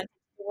of presented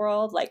to the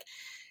world. Like,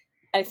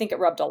 I think it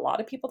rubbed a lot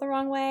of people the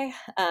wrong way.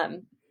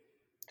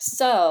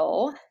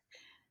 So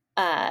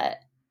uh,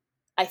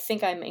 I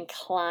think I'm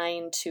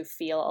inclined to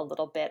feel a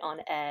little bit on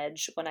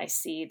edge when I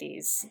see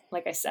these,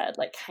 like I said,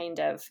 like, kind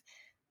of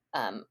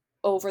um,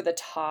 over the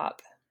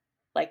top,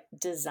 like,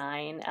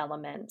 design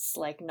elements,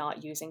 like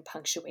not using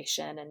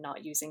punctuation and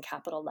not using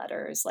capital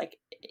letters. Like,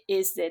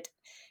 is it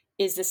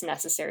is this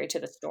necessary to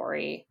the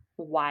story?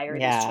 Why are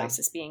these Yeah.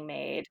 choices being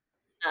made?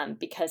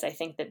 Because I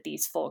think that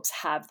these folks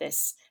have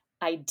this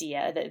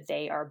idea that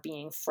they are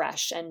being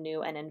fresh and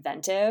new and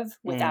inventive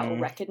without Mm.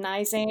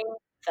 recognizing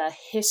the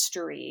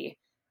history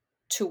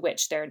to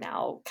which they're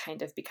now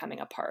kind of becoming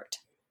a part.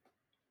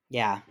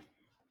 Yeah.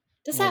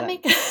 Does No, that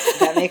make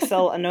that makes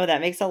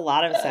that makes a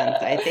lot of sense.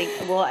 I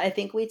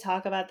think we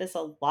talk about this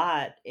a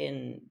lot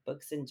in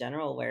books in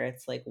general, where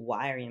it's like,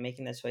 why are you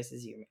making the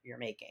choices you're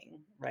making,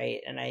 right?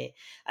 And I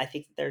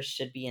think that there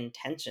should be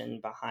intention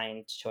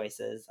behind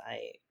choices.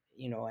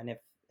 And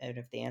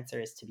if the answer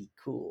is to be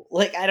cool,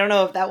 like, I don't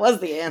know if that was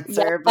the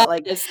answer,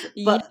 Yes,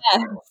 but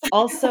yes.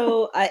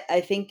 also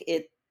I think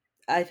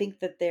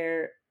that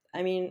there,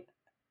 I mean,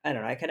 I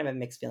don't know, I kind of have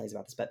mixed feelings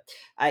about this, but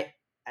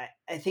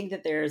I think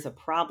that there is a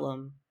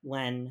problem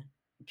when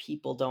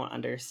people don't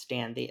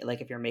understand the,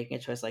 like, if you're making a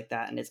choice like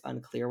that and it's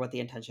unclear what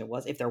the intention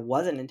was. If there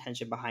was an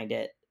intention behind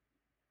it,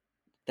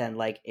 then,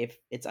 like, if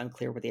it's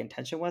unclear what the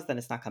intention was, then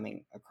it's not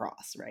coming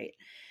across right.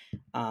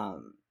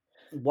 um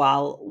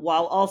while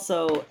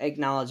also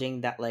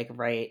acknowledging that, like,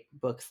 right,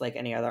 books, like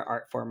any other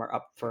art form, are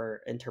up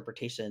for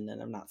interpretation,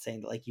 and I'm not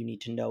saying that, like, you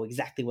need to know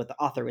exactly what the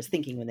author was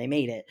thinking when they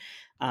made it.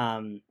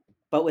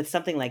 But with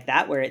something like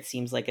that, where it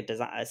seems like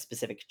a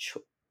specific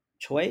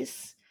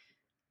choice,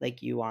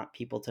 like, you want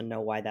people to know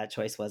why that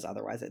choice was.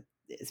 Otherwise,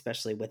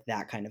 especially with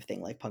that kind of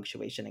thing, like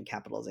punctuation and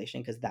capitalization,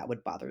 because that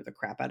would bother the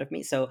crap out of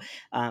me. So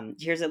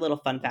here's a little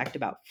fun fact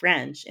about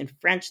French. In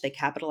French, they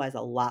capitalize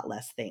a lot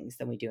less things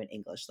than we do in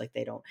English. Like,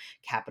 they don't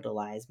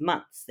capitalize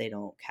months, they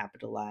don't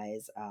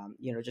capitalize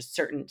just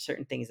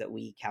certain things that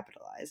we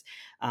capitalize.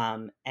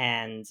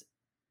 And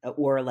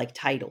or like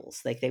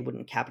titles, like, they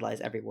wouldn't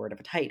capitalize every word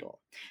of a title.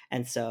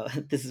 And so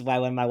this is why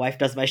when my wife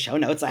does my show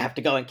notes, I have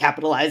to go and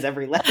capitalize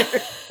every letter.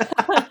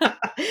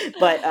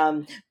 But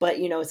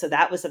so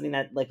that was something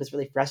that, like, was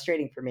really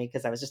frustrating for me,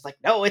 because I was just like,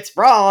 no, it's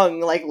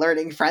wrong. Like,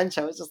 learning French,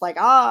 I was just like,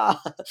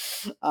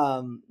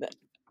 um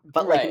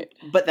Right.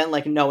 but then,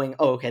 like, knowing,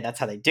 oh, okay, that's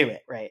how they do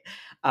it, right?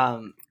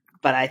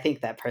 But I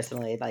think that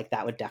personally, like,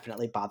 that would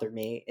definitely bother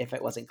me if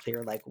it wasn't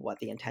clear, like, what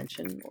the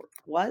intention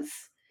was.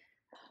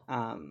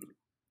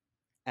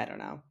 I don't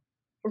know.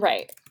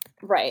 Right.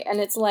 Right.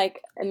 And it's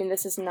like, I mean,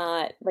 this is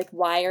not like,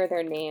 why are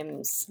their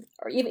names,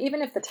 or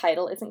even if the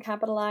title isn't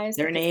capitalized,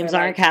 Their because they're names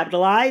aren't like,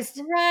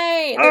 capitalized.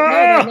 right.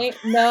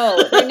 No,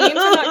 Ah! their names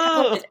are not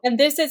capitalized. And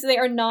they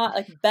are not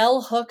like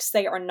bell hooks.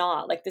 They are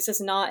not like, this is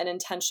not an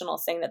intentional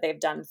thing that they've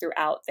done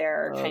throughout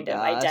their Oh kind of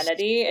gosh.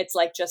 identity. It's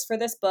like just for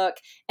this book.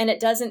 And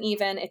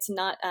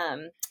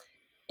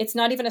it's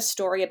not even a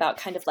story about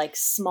kind of like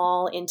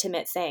small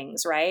intimate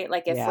things, right?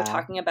 Like, if we're Yeah.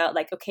 talking about,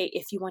 like, okay,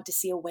 if you want to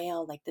see a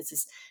whale, like, this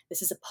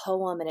is a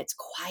poem and it's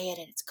quiet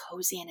and it's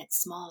cozy and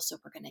it's small, so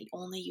we're going to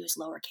only use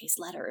lowercase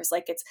letters.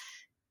 Like,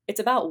 it's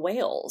about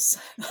whales.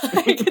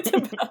 Like,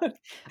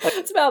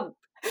 it's about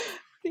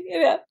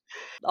yeah.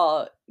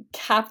 I'll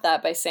cap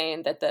that by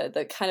saying that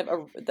the kind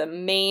of the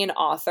main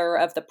author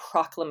of the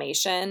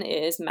proclamation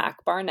is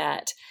Mac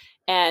Barnett,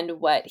 and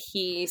what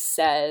he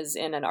says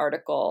in an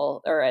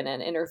article or in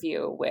an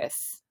interview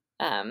with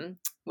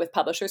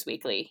Publishers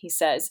Weekly, he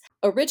says,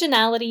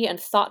 originality and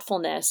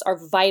thoughtfulness are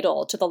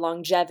vital to the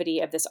longevity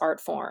of this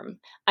art form.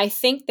 I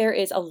think there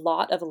is a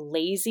lot of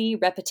lazy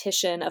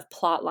repetition of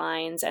plot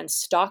lines and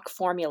stock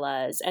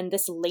formulas, and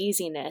this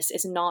laziness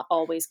is not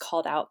always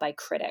called out by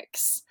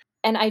critics.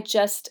 And I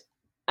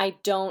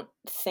don't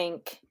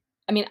think,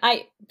 I mean,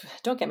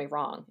 don't get me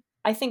wrong.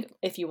 I think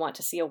If You Want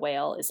to See a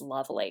Whale is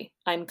lovely.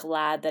 I'm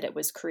glad that it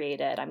was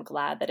created. I'm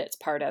glad that it's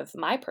part of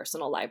my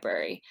personal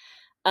library.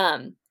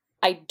 Um,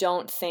 I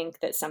don't think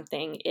that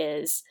something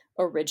is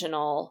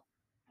original.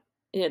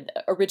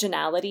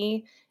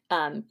 Originality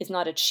is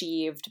not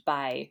achieved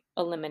by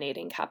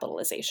eliminating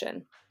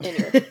capitalization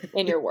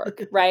in your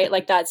work, right?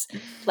 Like, that's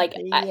like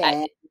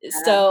Yeah.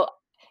 so.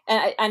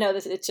 And I know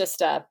this. It's just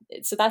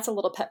so that's a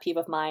little pet peeve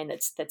of mine.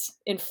 That's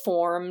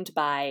informed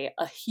by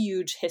a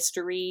huge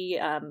history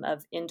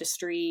of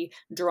industry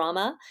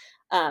drama.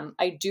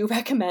 I do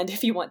recommend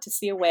If You Want to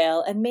See a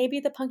Whale, and maybe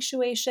the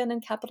punctuation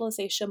and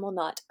capitalization will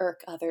not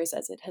irk others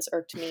as it has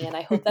irked me. And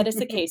I hope that is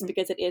the case,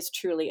 because it is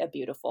truly a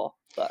beautiful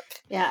book.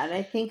 Yeah, and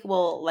I think,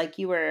 well, like,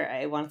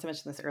 I wanted to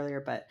mention this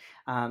earlier, but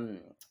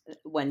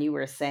when you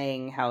were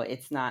saying how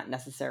it's not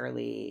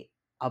necessarily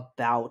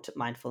about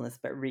mindfulness,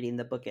 but reading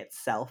the book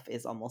itself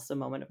is almost a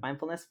moment of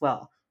mindfulness.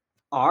 Well,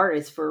 R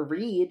is for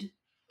read.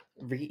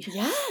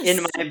 Yes.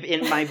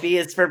 In my B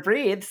is for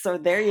breathe. So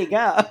there you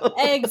go.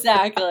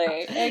 Exactly.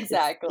 It's,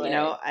 Exactly.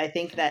 I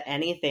think that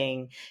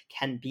anything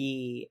can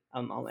be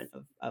a moment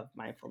of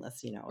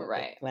mindfulness,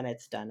 Right. when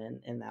it's done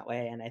in that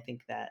way. And I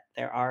think that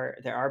there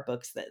are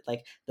books that,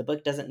 like, the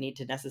book doesn't need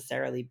to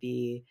necessarily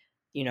be,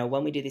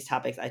 when we do these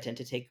topics, I tend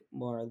to take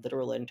more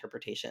literal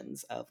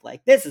interpretations of,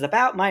 like, this is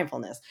about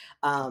mindfulness.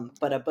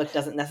 But a book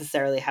doesn't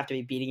necessarily have to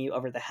be beating you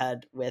over the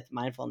head with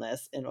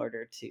mindfulness in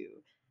order to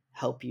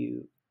help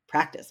you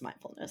practice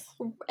mindfulness.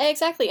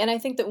 Exactly. And I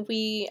think that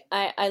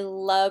I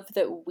love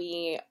that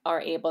we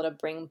are able to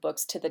bring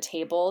books to the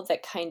table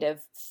that kind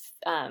of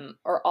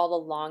are all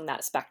along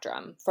that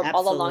spectrum, from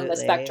all along the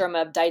Absolutely. spectrum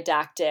of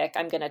didactic,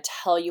 I'm going to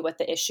tell you what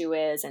the issue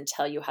is and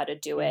tell you how to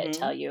do it, Hmm.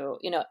 tell you,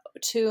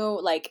 to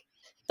like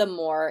the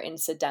more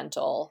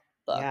incidental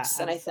Yeah, books.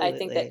 And I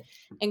think that absolutely.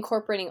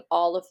 incorporating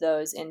all of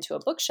those into a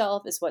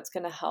bookshelf is what's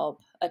going to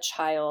help a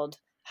child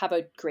have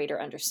a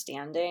greater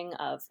understanding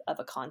of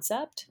a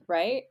concept,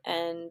 right?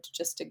 And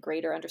just a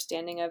greater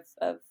understanding of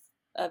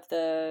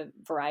the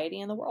variety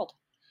in the world.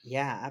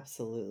 Yeah,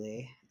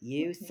 absolutely.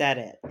 You Mhm.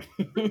 said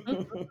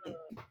Mhm. it.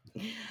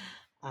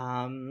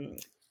 um,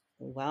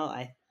 well,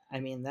 I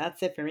mean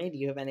that's it for me. Do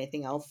you have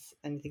anything else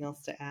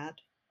to add?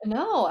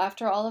 No,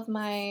 after all of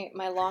my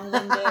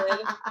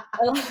long-winded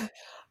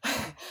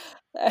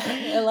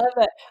I love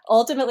it.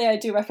 Ultimately, I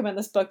do recommend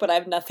this book, but I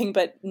have nothing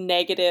but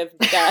negative,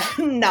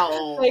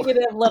 No.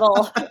 negative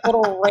little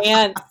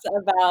rants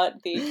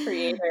about the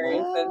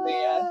creators and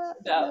the,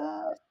 no,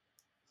 No.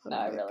 no, Oh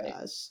I my really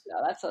gosh.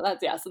 no, that's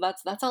yeah, so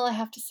that's all I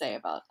have to say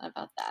about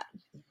that.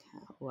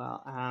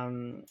 Well,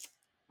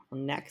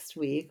 next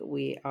week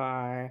we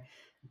are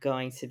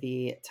going to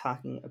be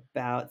talking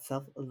about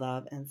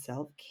self-love and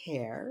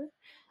self-care.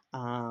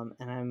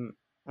 And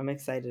I'm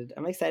excited.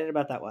 I'm excited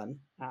about that one.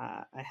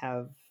 I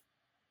have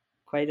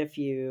quite a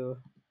few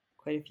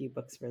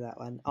books for that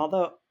one.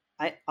 Although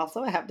I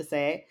have to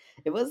say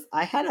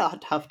I had a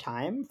tough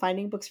time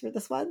finding books for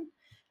this one.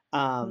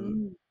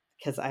 Mm.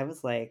 Because I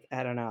was like,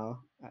 I don't know.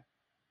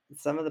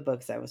 Some of the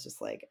books I was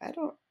just like, I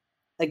don't.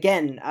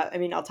 Again, I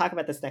mean, I'll talk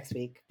about this next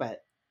week,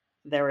 but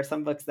there were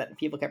some books that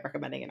people kept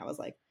recommending, and I was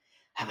like,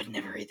 I would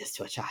never read this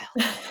to a child.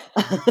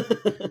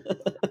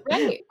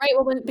 Right, right,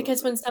 well,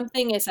 because when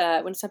something is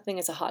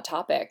a hot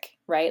topic,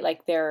 right,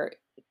 like,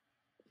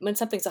 when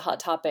something's a hot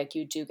topic,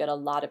 you do get a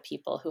lot of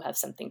people who have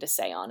something to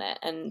say on it,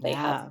 and they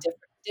have Yeah,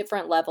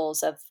 different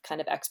levels of kind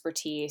of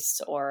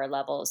expertise or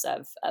levels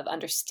of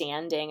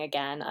understanding,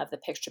 again, of the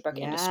picture book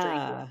industry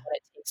and yeah, what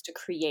it takes to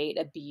create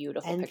a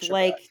beautiful and picture book.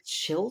 like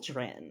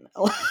children,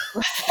 like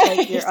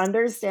Right. your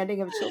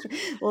understanding of children.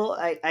 Well,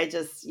 I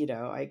just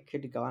I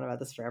could go on about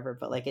this forever,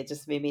 but like it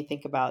just made me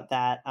think about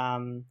that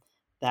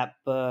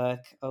book.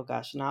 Oh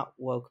gosh, not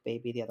Woke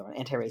Baby, the other one,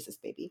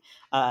 Anti-Racist Baby.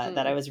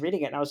 That I Mm, was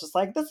reading it, and I was just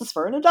like, this is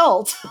for an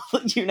adult.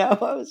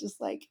 I was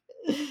just like,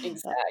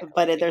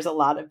 exactly. there's a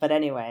lot of. But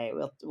anyway,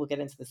 we'll get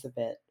into this a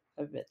bit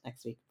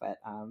next week. But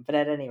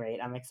at any rate,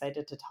 I'm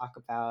excited to talk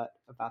about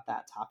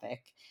that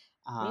topic.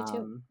 Me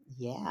too.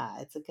 Yeah,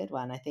 it's a good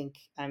one. I think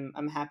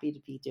I'm happy to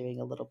be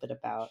doing a little bit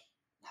about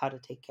how to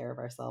take care of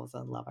ourselves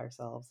and love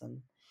ourselves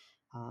and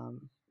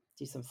um,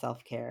 do some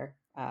self care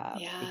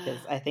because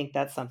Yeah, I think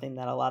that's something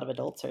that a lot of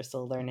adults are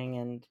still learning,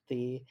 and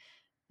the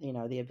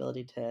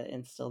ability to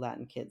instill that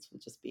in kids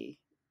would just be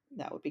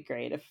that would be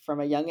great if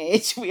from a young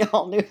age we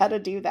all knew how to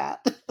do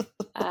that.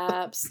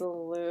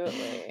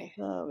 absolutely.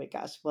 Oh my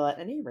gosh. Well, at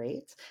any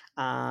rate,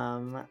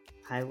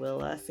 I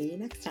will see you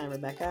next time,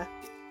 Rebecca.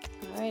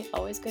 Alright,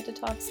 always good to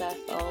talk, Seth,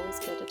 always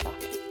good to talk.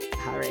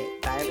 All right.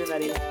 Bye,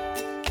 everybody.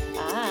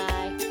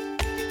 Bye.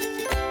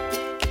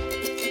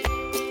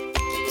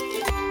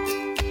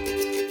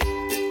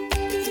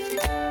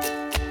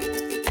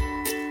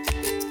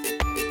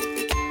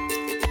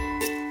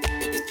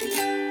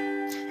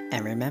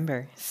 And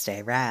remember,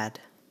 stay rad.